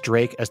names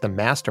Drake as the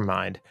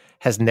mastermind,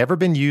 has never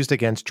been used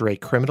against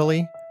Drake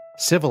criminally,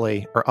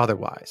 civilly, or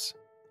otherwise.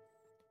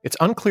 It's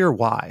unclear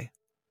why.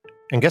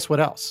 And guess what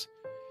else?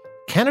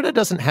 Canada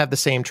doesn't have the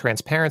same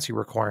transparency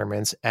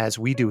requirements as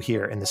we do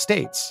here in the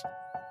States,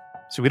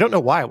 so we don't know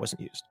why it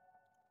wasn't used.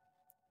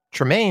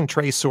 Tremaine,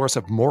 Trey's source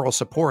of moral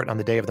support on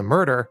the day of the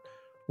murder,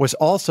 was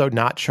also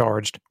not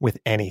charged with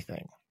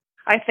anything.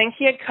 I think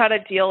he had cut a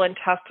deal and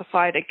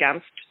testified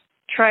against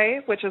Trey,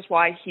 which is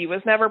why he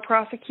was never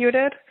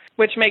prosecuted,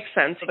 which makes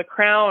sense. The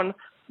Crown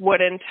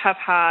wouldn't have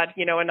had,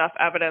 enough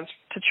evidence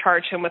to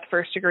charge him with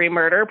first-degree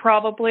murder,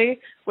 probably,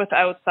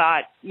 without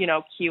that,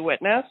 key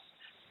witness.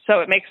 So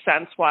it makes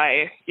sense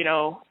why,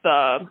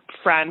 the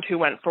friend who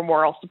went for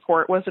moral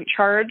support wasn't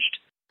charged.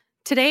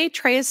 Today,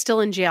 Trey is still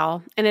in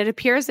jail, and it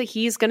appears that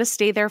he's going to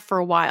stay there for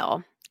a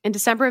while. In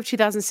December of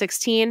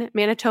 2016,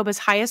 Manitoba's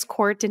highest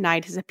court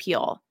denied his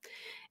appeal.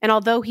 And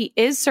although he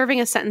is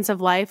serving a sentence of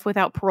life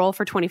without parole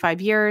for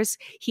 25 years,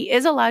 he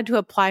is allowed to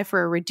apply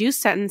for a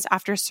reduced sentence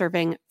after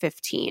serving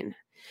 15.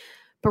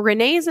 But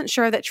Renee isn't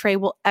sure that Trey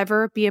will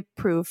ever be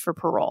approved for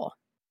parole.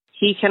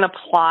 He can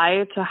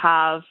apply to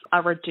have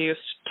a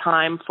reduced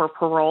time for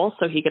parole,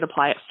 so he could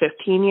apply at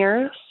 15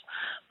 years.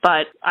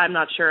 But I'm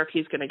not sure if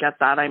he's going to get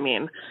that. I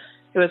mean,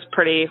 it was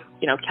pretty,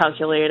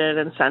 calculated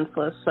and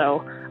senseless.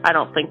 So I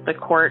don't think the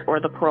court or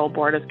the parole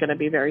board is going to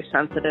be very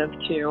sensitive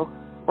to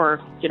or,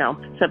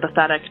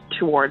 sympathetic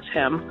towards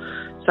him.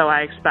 So I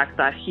expect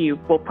that he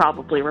will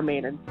probably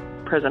remain in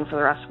prison for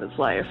the rest of his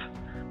life.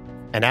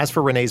 And as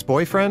for Renee's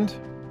boyfriend,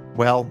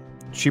 well,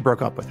 she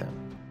broke up with him.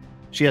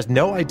 She has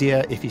no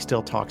idea if he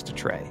still talks to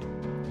Trey.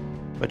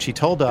 But she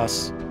told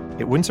us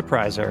it wouldn't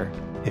surprise her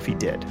if he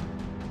did.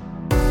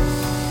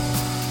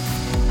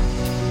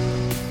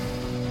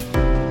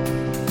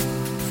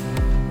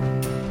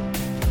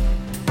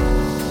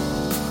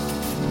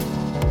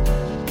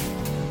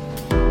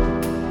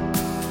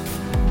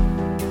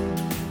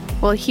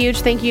 Well, a huge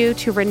thank you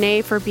to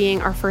Renee for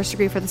being our first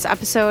degree for this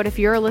episode. If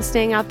you're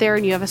listening out there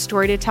and you have a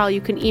story to tell,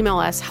 you can email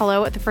us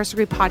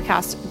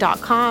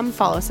hello@thefirstdegreepodcast.com.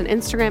 Follow us on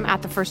Instagram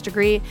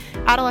 @thefirstdegree,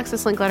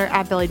 @AlexisLinkletter,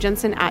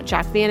 @BillyJensen,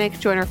 @JackVanek.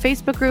 Join our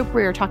Facebook group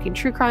where you're talking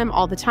true crime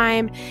all the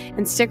time.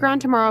 And stick around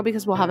tomorrow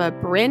because we'll have a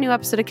brand new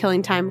episode of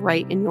Killing Time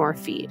right in your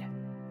feed.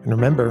 And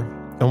remember,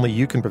 only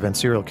you can prevent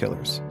serial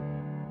killers.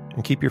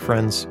 And keep your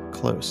friends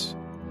close.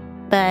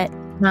 But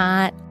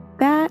not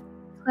that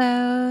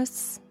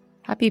close.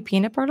 Happy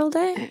Peanut Brittle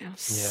Day?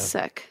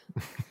 Sick.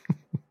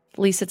 At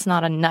least it's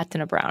not a nut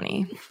and a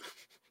brownie.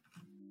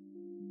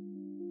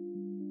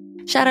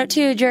 Shout out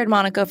to Jared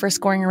Monaco for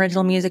scoring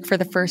original music for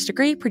The First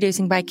Degree,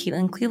 producing by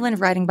Caitlin Cleveland,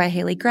 writing by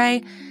Haley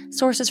Gray.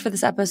 Sources for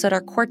this episode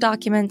are court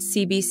documents,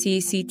 CBC,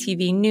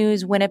 CTV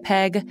News,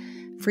 Winnipeg,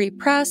 Free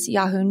Press,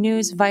 Yahoo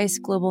News, Vice,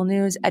 Global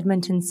News,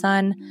 Edmonton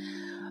Sun,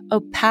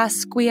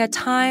 Opasquia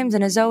Times,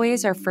 and as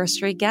always, our first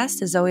degree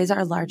guest is always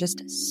our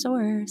largest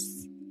source.